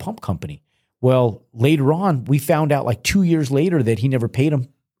company or the pump company. Well, later on, we found out like 2 years later that he never paid him.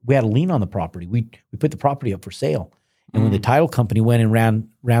 We had a lien on the property. We put the property up for sale. And when the title company went and ran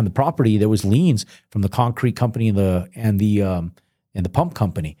the property, there was liens from the concrete company and the pump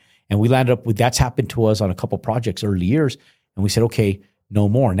company. And we landed up with, that's happened to us on a couple projects early years. And we said, okay, no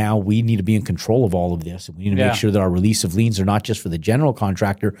more. Now we need to be in control of all of this. And we need to make sure that our release of liens are not just for the general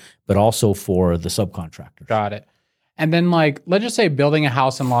contractor, but also for the subcontractors. Got it. And then, like, let's just say building a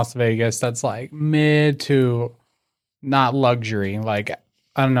house in Las Vegas that's like mid to not luxury, like,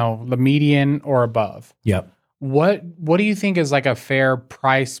 I don't know, the median or above. Yep. What do you think is like a fair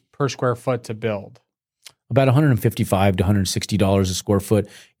price per square foot to build? About $155 to $160 a square foot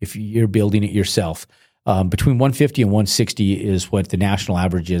if you're building it yourself. Between $150 and $160 is what the national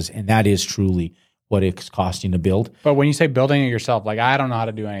average is, and that is truly what it's costing to build. But when you say building it yourself, like, I don't know how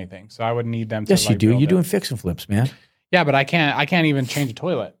to do anything, so I would need them to. Yes, you do. You're doing fix and flips, man. Yeah, but I can't even change a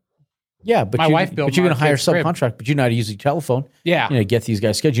toilet. Yeah, but my wife built. But you're going to hire a subcontractor, but you know how to use the telephone. Yeah, get these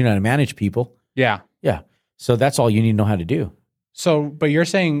guys scheduled. You know how to manage people. Yeah. So that's all you need to know how to do. So, but you're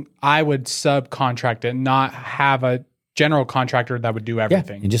saying I would subcontract it, not have a general contractor that would do Yeah,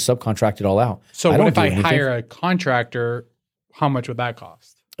 everything. and just subcontract it all out. So what don't if do I anything. hire a contractor? How much would that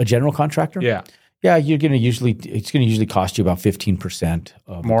cost? A general contractor? Yeah. Yeah, it's going to usually cost you about 15%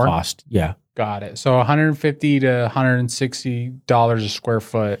 of More? the cost. Yeah. Got it. So $150 to $160 a square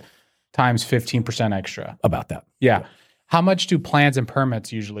foot times 15% extra. About that. Yeah. How much do plans and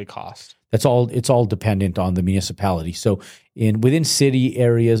permits usually cost? It's all dependent on the municipality. So within city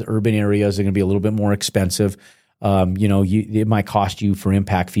areas, urban areas are going to be a little bit more expensive. It might cost you for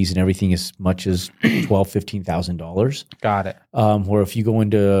impact fees and everything as much as $12,000-$15,000. Got it. Where if you go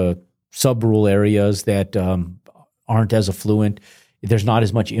into sub-rural areas that aren't as affluent, there's not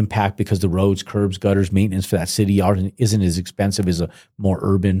as much impact because the roads, curbs, gutters, maintenance for that city isn't as expensive as a more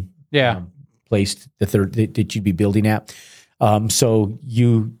urban place that you'd be building at. So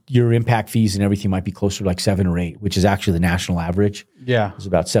your impact fees and everything might be closer to like 7 or 8, which is actually the national average. Yeah. It's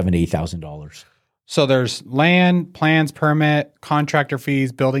about $7,000 to $8,000. So there's land, plans, permit, contractor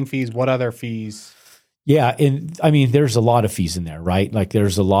fees, building fees. What other fees? Yeah. And I mean, there's a lot of fees in there, right? Like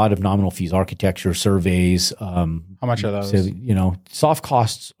there's a lot of nominal fees, architecture, surveys. How much are those? So, soft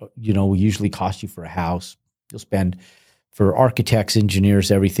costs, will usually cost you for a house. You'll spend for architects,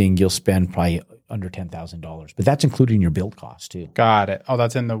 engineers, everything, you'll spend probably under $10,000, but that's including your build cost too. Got it. Oh,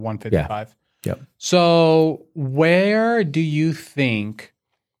 that's in the 155. Yeah. Yep. So where do you think,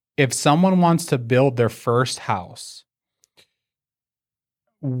 if someone wants to build their first house,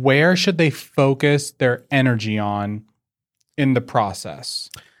 where should they focus their energy on in the process?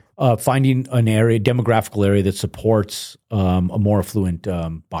 Finding an demographical area that supports a more affluent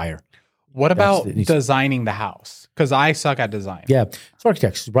buyer. What about designing the house? Because I suck at design. Yeah, it's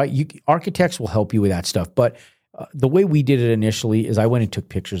architects, right? Architects will help you with that stuff. But the way we did it initially is I went and took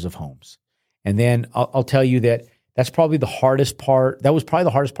pictures of homes. And then I'll tell you that's probably the hardest part. That was probably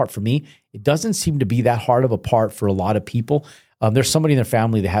the hardest part for me. It doesn't seem to be that hard of a part for a lot of people. There's somebody in their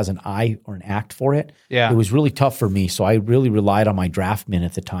family that has an eye or an act for it. Yeah. It was really tough for me. So I really relied on my draftman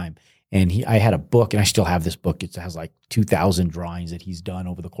at the time. And I had a book, and I still have this book. It has like 2,000 drawings that he's done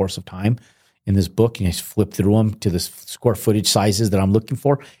over the course of time in this book. And I just flip through them to the square footage sizes that I'm looking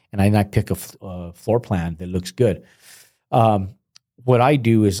for. And I pick a floor plan that looks good. What I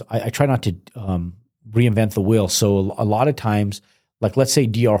do is I try not to reinvent the wheel. So a lot of times, like let's say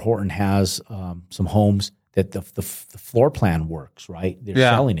D.R. Horton has some homes that the floor plan works, right? They're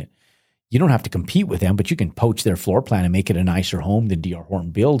selling it. You don't have to compete with them, but you can poach their floor plan and make it a nicer home than D.R.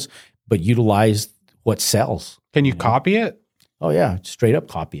 Horton builds, but utilize what sells. Can you copy it? Oh, yeah. Straight up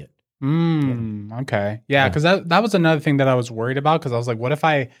copy it. Okay. Yeah, because that was another thing that I was worried about, because I was like, what if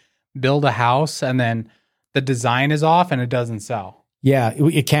I build a house and then the design is off and it doesn't sell? Yeah,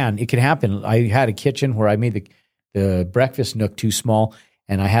 it can. It can happen. I had a kitchen where I made the breakfast nook too small,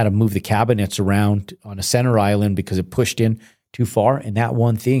 and I had to move the cabinets around on a center island because it pushed in too far. And that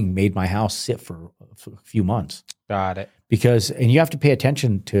one thing made my house sit for a few months. Got it. And you have to pay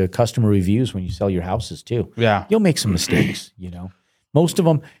attention to customer reviews when you sell your houses too. Yeah. You'll make some mistakes, Most of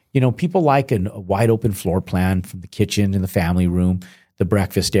them, people like a wide open floor plan from the kitchen and the family room, the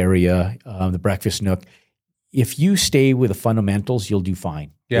breakfast area, the breakfast nook. If you stay with the fundamentals, you'll do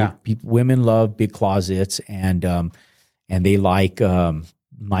fine. Yeah. Women love big closets and they like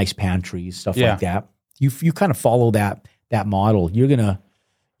nice pantries, stuff like that. You kind of follow that model, you're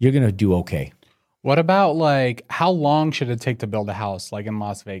gonna do okay. What about like how long should it take to build a house, like in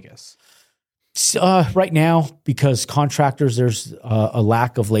Las Vegas? Right now, because contractors, there's a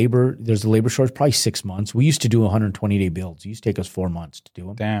lack of labor. There's a labor shortage. Probably 6 months. We used to do 120-day builds. It used to take us 4 months to do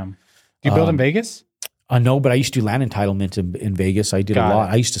them. Damn. Do you build in Vegas? No, but I used to do land entitlements in Vegas. I did a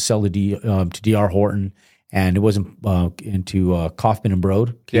lot. I used to sell to D.R. Horton, and it wasn't into Kaufman and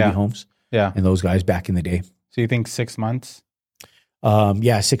Broad, KB Homes. Yeah. And those guys back in the day. So you think 6 months?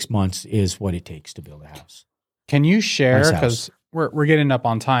 6 months is what it takes to build a house. Can you share, Nice because we're getting up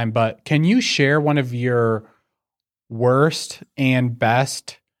on time, but can you share one of your worst and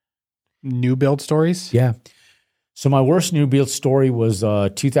best new build stories? Yeah. So my worst new build story was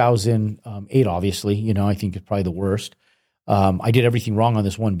 2008, obviously. I think it's probably the worst. I did everything wrong on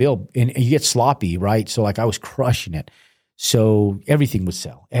this one build. And you get sloppy, right? So like I was crushing it. So everything would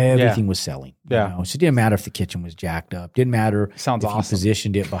sell. Everything was selling. Yeah. So it didn't matter if the kitchen was jacked up. Didn't matter Sounds if awesome. you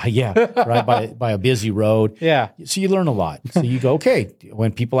positioned it by a busy road. Yeah. So you learn a lot. So you go, okay,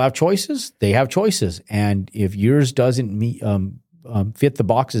 when people have choices, they have choices. And if yours doesn't fit the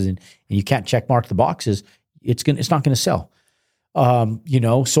boxes and you can't check mark the boxes, it's not going to sell.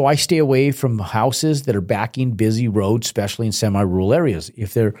 So I stay away from houses that are backing busy roads, especially in semi-rural areas.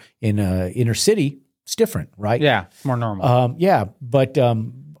 If they're in inner city, it's different, right? Yeah. More normal. But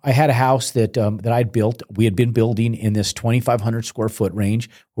I had a house that I'd built. We had been building in this 2,500 square foot range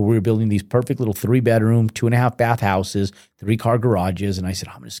where we were building these perfect little 3-bedroom, 2.5 bath houses, 3-car garages. And I said,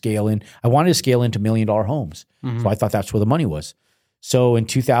 I'm going to scale in. I wanted to scale into $1 million homes. So I thought that's where the money was. So in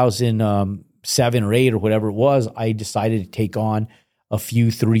 2007 or 8 or whatever it was, I decided to take on a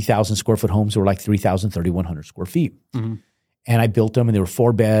few 3,000 square foot homes that were like 3,000, 3,100 square feet. And I built them, and there were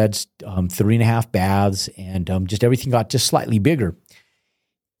 4 beds, 3.5 baths, and just everything got just slightly bigger.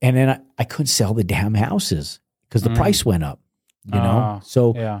 And then I couldn't sell the damn houses because the price went up, you know?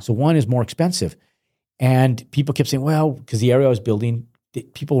 So one is more expensive. And people kept saying, well, because the area I was building,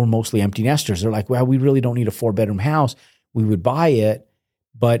 people were mostly empty nesters. They're like, well, we really don't need a 4-bedroom house. We would buy it,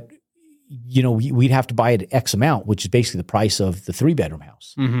 but you know, we'd have to buy it at X amount, which is basically the price of the 3-bedroom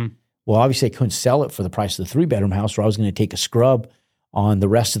house. Well, obviously I couldn't sell it for the price of the 3-bedroom house, or I was going to take a scrub on the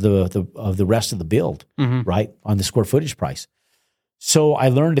rest of the rest of the build, right? On the square footage price. So I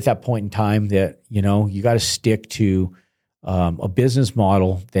learned at that point in time that, you know, you got to stick to a business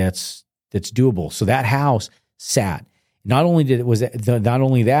model that's doable. So that house sat. Not only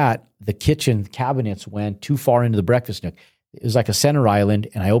that, the kitchen cabinets went too far into the breakfast nook. It was like a center island,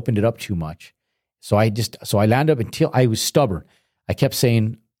 and I opened it up too much. So I landed up until I was stubborn. I kept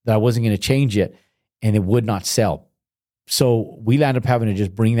saying that I wasn't going to change it, and it would not sell. So we landed up having to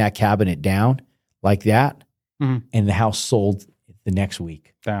just bring that cabinet down like that, and the house sold the next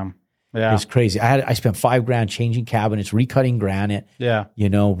week. Damn. Yeah. It was crazy. I spent $5,000 changing cabinets, recutting granite, you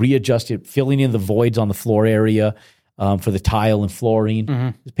know, readjusted, filling in the voids on the floor area for the tile and flooring.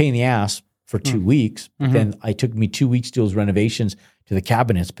 It was a pain in the ass for 2 weeks. But then it took me 2 weeks to do those renovations to the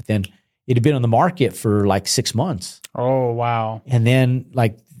cabinets. But then it had been on the market for like 6 months. Oh, wow. And then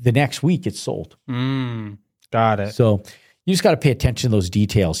like the next week it sold. Got it. So you just got to pay attention to those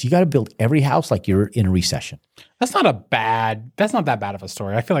details. You got to build every house like you're in a recession. That's not that bad of a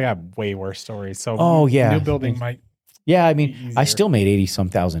story. I feel like I have way worse stories. So new building might. Yeah, I mean, easier. I still made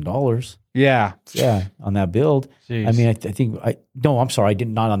 $80,000. Yeah, on that build. Jeez. I mean, I'm sorry, I did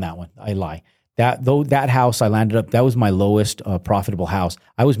not on that one. I lie. That house I landed up, that was my lowest profitable house.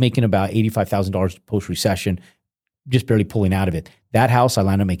 I was making about $85,000 post recession, just barely pulling out of it. That house I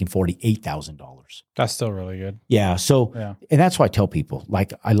landed up making $48,000. That's still really good. Yeah. So, and that's why I tell people,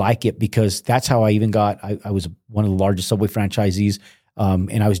 like, I like it because that's how I even got. I was one of the largest Subway franchisees.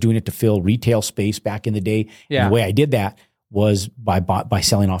 And I was doing it to fill retail space back in the day. Yeah. And the way I did that was by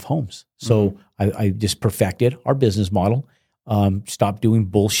selling off homes. So I just perfected our business model, stopped doing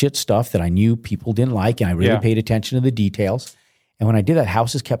bullshit stuff that I knew people didn't like, and I really paid attention to the details. And when I did that,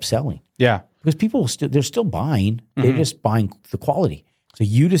 houses kept selling. Yeah. Because people they're still buying. They're just buying the quality. So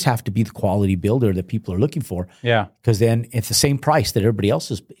you just have to be the quality builder that people are looking for. Yeah. Because then it's the same price that everybody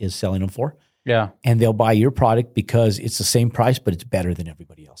else is selling them for. Yeah. And they'll buy your product because it's the same price, but it's better than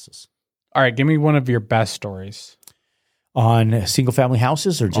everybody else's. All right. Give me one of your best stories. On single family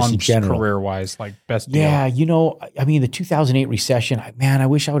houses or just in general? Career wise, like best deal. Yeah. You know, I mean, the 2008 recession, I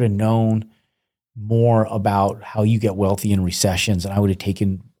wish I would have known more about how you get wealthy in recessions. And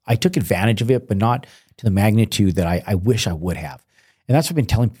I took advantage of it, but not to the magnitude that I wish I would have. And that's what I've been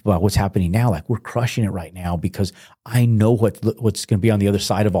telling people about what's happening now. Like, we're crushing it right now because I know what's going to be on the other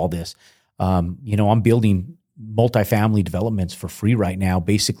side of all this. You know, I'm building multifamily developments for free right now,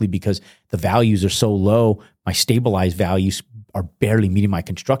 basically because the values are so low. My stabilized values are barely meeting my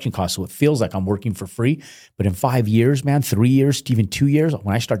construction costs. So it feels like I'm working for free. But in 5 years, man, 3 years, even 2 years,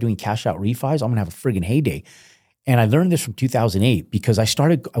 when I start doing cash out refis, I'm going to have a friggin' heyday. And I learned this from 2008 because I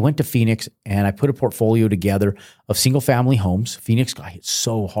went to Phoenix and I put a portfolio together of single family homes. Phoenix got hit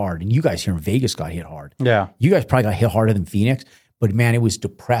so hard. And you guys here in Vegas got hit hard. Yeah. You guys probably got hit harder than Phoenix. But man, it was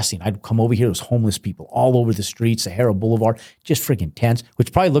depressing. I'd come over here, there was homeless people all over the streets, Sahara Boulevard, just freaking tense,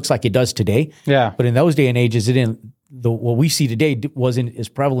 which probably looks like it does today. Yeah. But in those day and ages, what we see today wasn't as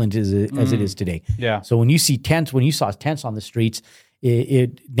prevalent as it is today. Yeah. So when you saw tents on the streets,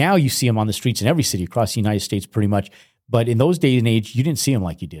 now you see them on the streets in every city across the United States pretty much. But in those days and age, you didn't see them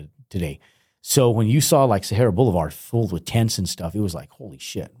like you did today. So when you saw like Sahara Boulevard filled with tents and stuff, it was like, holy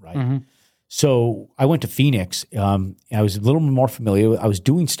shit, right? Mm-hmm. So I went to Phoenix. I was a little more familiar. I was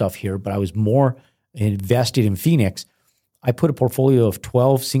doing stuff here, but I was more invested in Phoenix. I put a portfolio of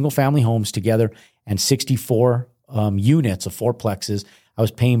 12 single-family homes together and 64 units of fourplexes. I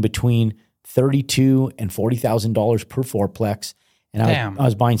was paying between $32,000 and $40,000 per fourplex, and I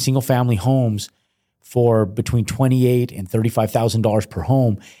was buying single-family homes for between $28,000 and $35,000 per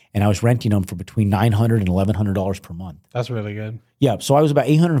home, and I was renting them for between $900 and $1,100 per month. That's really good. Yeah, so I was about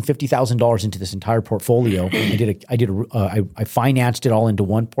 $850,000 into this entire portfolio. I financed it all into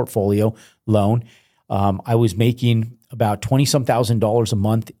one portfolio loan. I was making about $20,000 a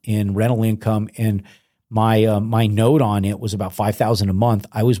month in rental income, and my note on it was about $5,000 a month.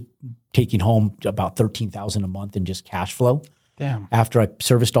 I was taking home about $13,000 a month in just cash flow. Damn. After I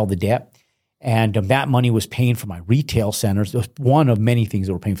serviced all the debt. And that money was paying for my retail centers. It was one of many things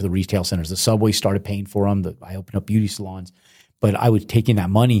that were paying for the retail centers. The Subway started paying for them. I opened up beauty salons. But I was taking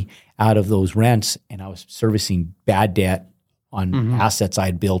that money out of those rents, and I was servicing bad debt on assets I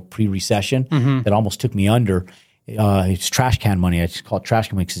had built pre-recession that almost took me under. It's trash can money. I just call it trash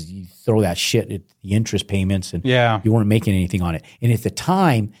can money because you throw that shit at the interest payments, and you weren't making anything on it. And at the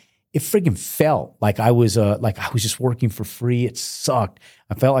time, it friggin' felt like I was just working for free. It sucked.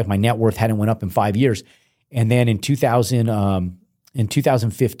 I felt like my net worth hadn't went up in 5 years. And then in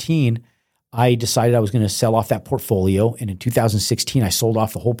 2015, I decided I was going to sell off that portfolio. And in 2016, I sold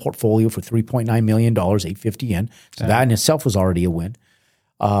off the whole portfolio for $3.9 million, $850 in. So that in itself was already a win.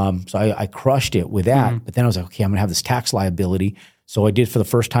 So I crushed it with that. But then I was like, okay, I'm going to have this tax liability. So I did for the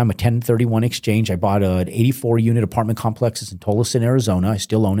first time a 1031 exchange. I bought an 84-unit apartment complexes in Tolleson, Arizona. I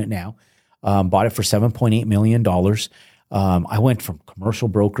still own it now. Bought it for $7.8 million. I went from commercial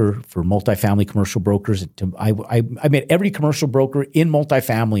broker for multifamily commercial brokers to I met every commercial broker in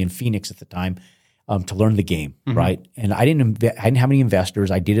multifamily in Phoenix at the time to learn the game, right? And I didn't have any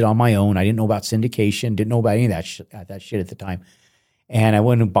investors. I did it on my own. I didn't know about syndication. Didn't know about any of that shit at the time. And I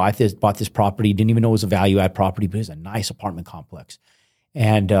went and bought this property. Didn't even know it was a value add property, but it was a nice apartment complex.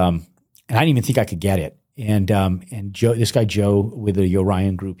 And I didn't even think I could get it. And Joe, this guy Joe with the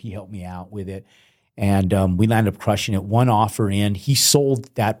Orion Group, he helped me out with it. And we landed up crushing it. One offer in, he sold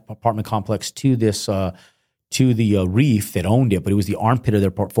that apartment complex to this to the Reef that owned it, but it was the armpit of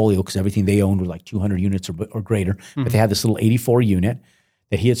their portfolio because everything they owned was like 200 units or greater. But they had this little 84 unit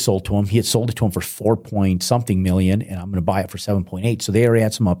that he had sold to him. He had sold it to him for 4-point-something million, and I'm going to buy it for 7.8. So they already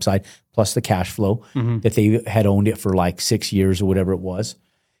had some upside, plus the cash flow that they had owned it for like 6 years or whatever it was.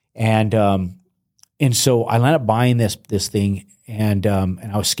 And so I ended up buying this thing, and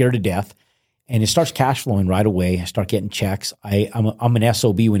I was scared to death. And it starts cash flowing right away. I start getting checks. I'm an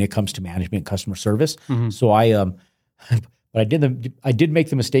SOB when it comes to management and customer service. So but I did make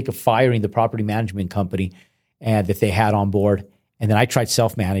the mistake of firing the property management company that they had on board. And then I tried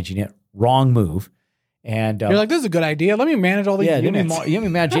self-managing it. Wrong move. And you're like, this is a good idea. Let me manage all these units. Let me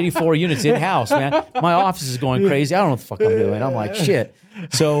manage 84 units in-house, man. My office is going crazy. I don't know what the fuck I'm doing. I'm like, shit.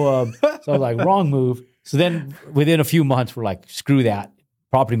 So I was like, wrong move. So then within a few months, we're like, screw that.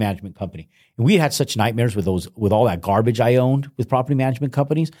 Property management company. And we had such nightmares with all that garbage I owned with property management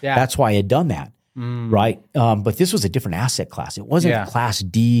companies. Yeah. That's why I had done that. Right. But this was a different asset class. It wasn't class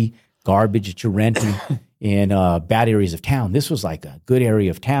D garbage that you're renting in bad areas of town. This was like a good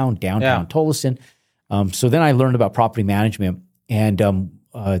area of town, downtown Tolleson. So then I learned about property management. And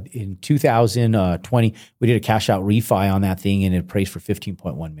in 2020, we did a cash out refi on that thing, and it appraised for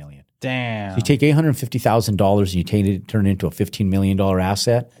 $15.1 million. Damn. So you take $850,000 and you turn it into a $15 million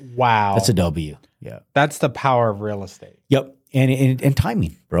asset. Wow. That's a W. Yeah. That's the power of real estate. Yep. And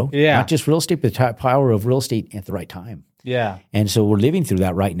timing, bro. Yeah. Not just real estate, but the power of real estate at the right time. Yeah. And so we're living through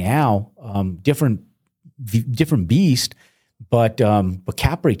that right now. Different beast, but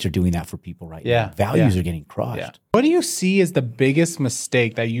cap rates are doing that for people right now. Values are getting crushed. Yeah. What do you see as the biggest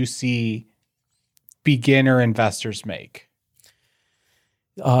mistake that you see beginner investors make?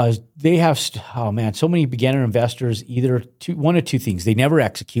 They have, so many beginner investors, either one of two things. They never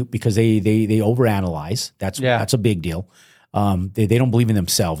execute because they overanalyze. That's a big deal. They don't believe in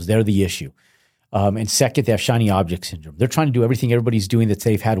themselves. They're the issue. And second, they have shiny object syndrome. They're trying to do everything everybody's doing that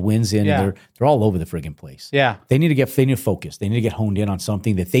they've had wins in. Yeah. They're all over the friggin' place. Yeah. They need to focus. They need to get honed in on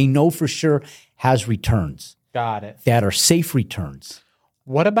something that they know for sure has returns. Got it. That are safe returns.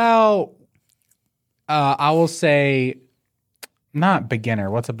 What about, I will say, not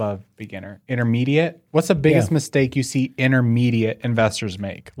beginner. What's above beginner? Intermediate? What's the biggest mistake you see intermediate investors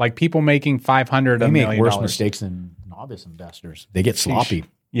make? Like people making $500 They make million. worse mistakes than novice investors. They get sloppy.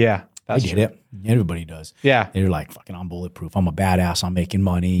 Yeah. I get it. Everybody does. Yeah. They're like, fucking, I'm bulletproof. I'm a badass. I'm making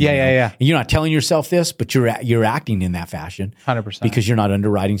money. Yeah. And you're not telling yourself this, but you're acting in that fashion. 100%. Because you're not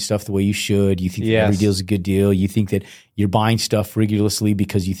underwriting stuff the way you should. You think that every deal is a good deal. You think that you're buying stuff rigorously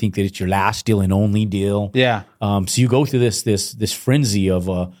because you think that it's your last deal and only deal. Yeah. So you go through this frenzy of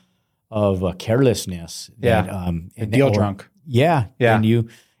carelessness. Drunk. Yeah. And you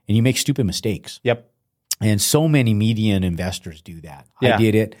make stupid mistakes. Yep. And so many median investors do that. I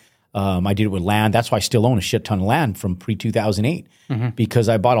did it. I did it with land. That's why I still own a shit ton of land from pre-2008 because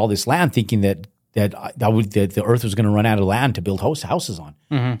I bought all this land thinking that the earth was going to run out of land to build houses on.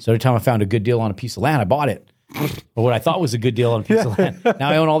 So every time I found a good deal on a piece of land, I bought it. or what I thought was a good deal on a piece of land. Now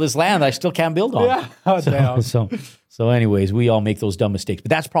I own all this land that I still can't build on. Yeah. Oh, damn. So anyways, we all make those dumb mistakes, but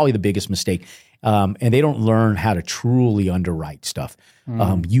that's probably the biggest mistake. And they don't learn how to truly underwrite stuff.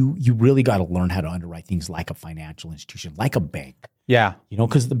 You really got to learn how to underwrite things like a financial institution, like a bank. Yeah. You know,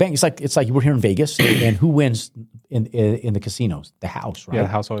 because the bank, it's like we're here in Vegas, and who wins in the casinos? The house, right? Yeah, the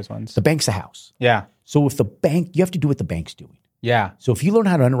house always wins. The bank's the house. Yeah. So if the bank, you have to do what the bank's doing. Yeah. So if you learn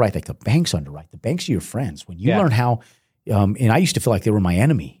how to underwrite like the banks underwrite, the banks are your friends. When you learn how, and I used to feel like they were my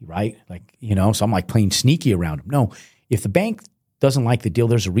enemy, right? Like, you know, so I'm like playing sneaky around them. No, if the bank doesn't like the deal,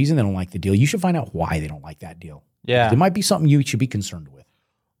 there's a reason they don't like the deal. You should find out why they don't like that deal. Yeah. There might be something you should be concerned with.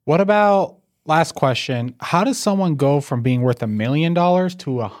 What about, last question, how does someone go from being worth $1 million to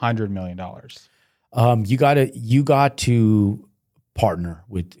 $100 million? You got to partner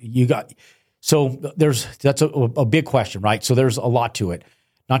with, so that's a big question, right? So there's a lot to it,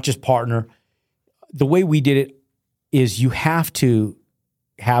 not just partner. The way we did it is you have to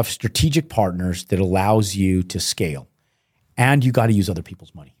have strategic partners that allows you to scale, and you got to use other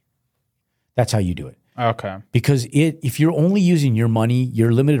people's money. That's how you do it. Okay. Because if you're only using your money,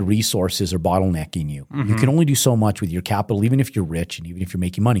 your limited resources are bottlenecking you. Mm-hmm. You can only do so much with your capital, even if you're rich and even if you're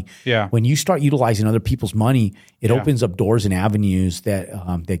making money. Yeah. When you start utilizing other people's money, it opens up doors and avenues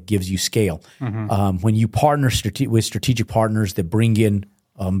that gives you scale. Mm-hmm. When you partner with strategic partners that bring in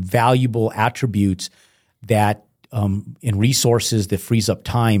valuable attributes that in resources that frees up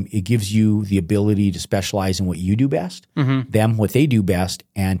time, it gives you the ability to specialize in what you do best, them what they do best,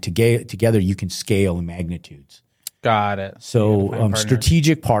 and together you can scale in magnitudes. Got it. So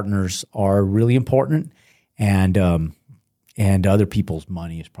strategic partners are really important, and other people's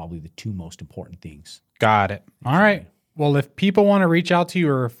money is probably the two most important things. Got it. All right. Well, if people want to reach out to you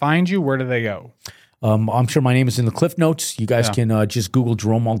or find you, where do they go? I'm sure my name is in the cliff notes. You guys can just Google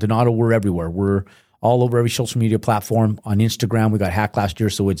Jerome Maldonado. We're everywhere. We're all over every social media platform. On Instagram, we got hacked last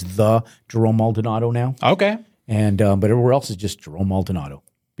year, so it's the Jerome Maldonado now. Okay. And but everywhere else is just Jerome Maldonado.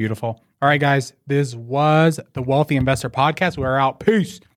 Beautiful. All right, guys. This was the Wealthy Investor Podcast. We're out. Peace.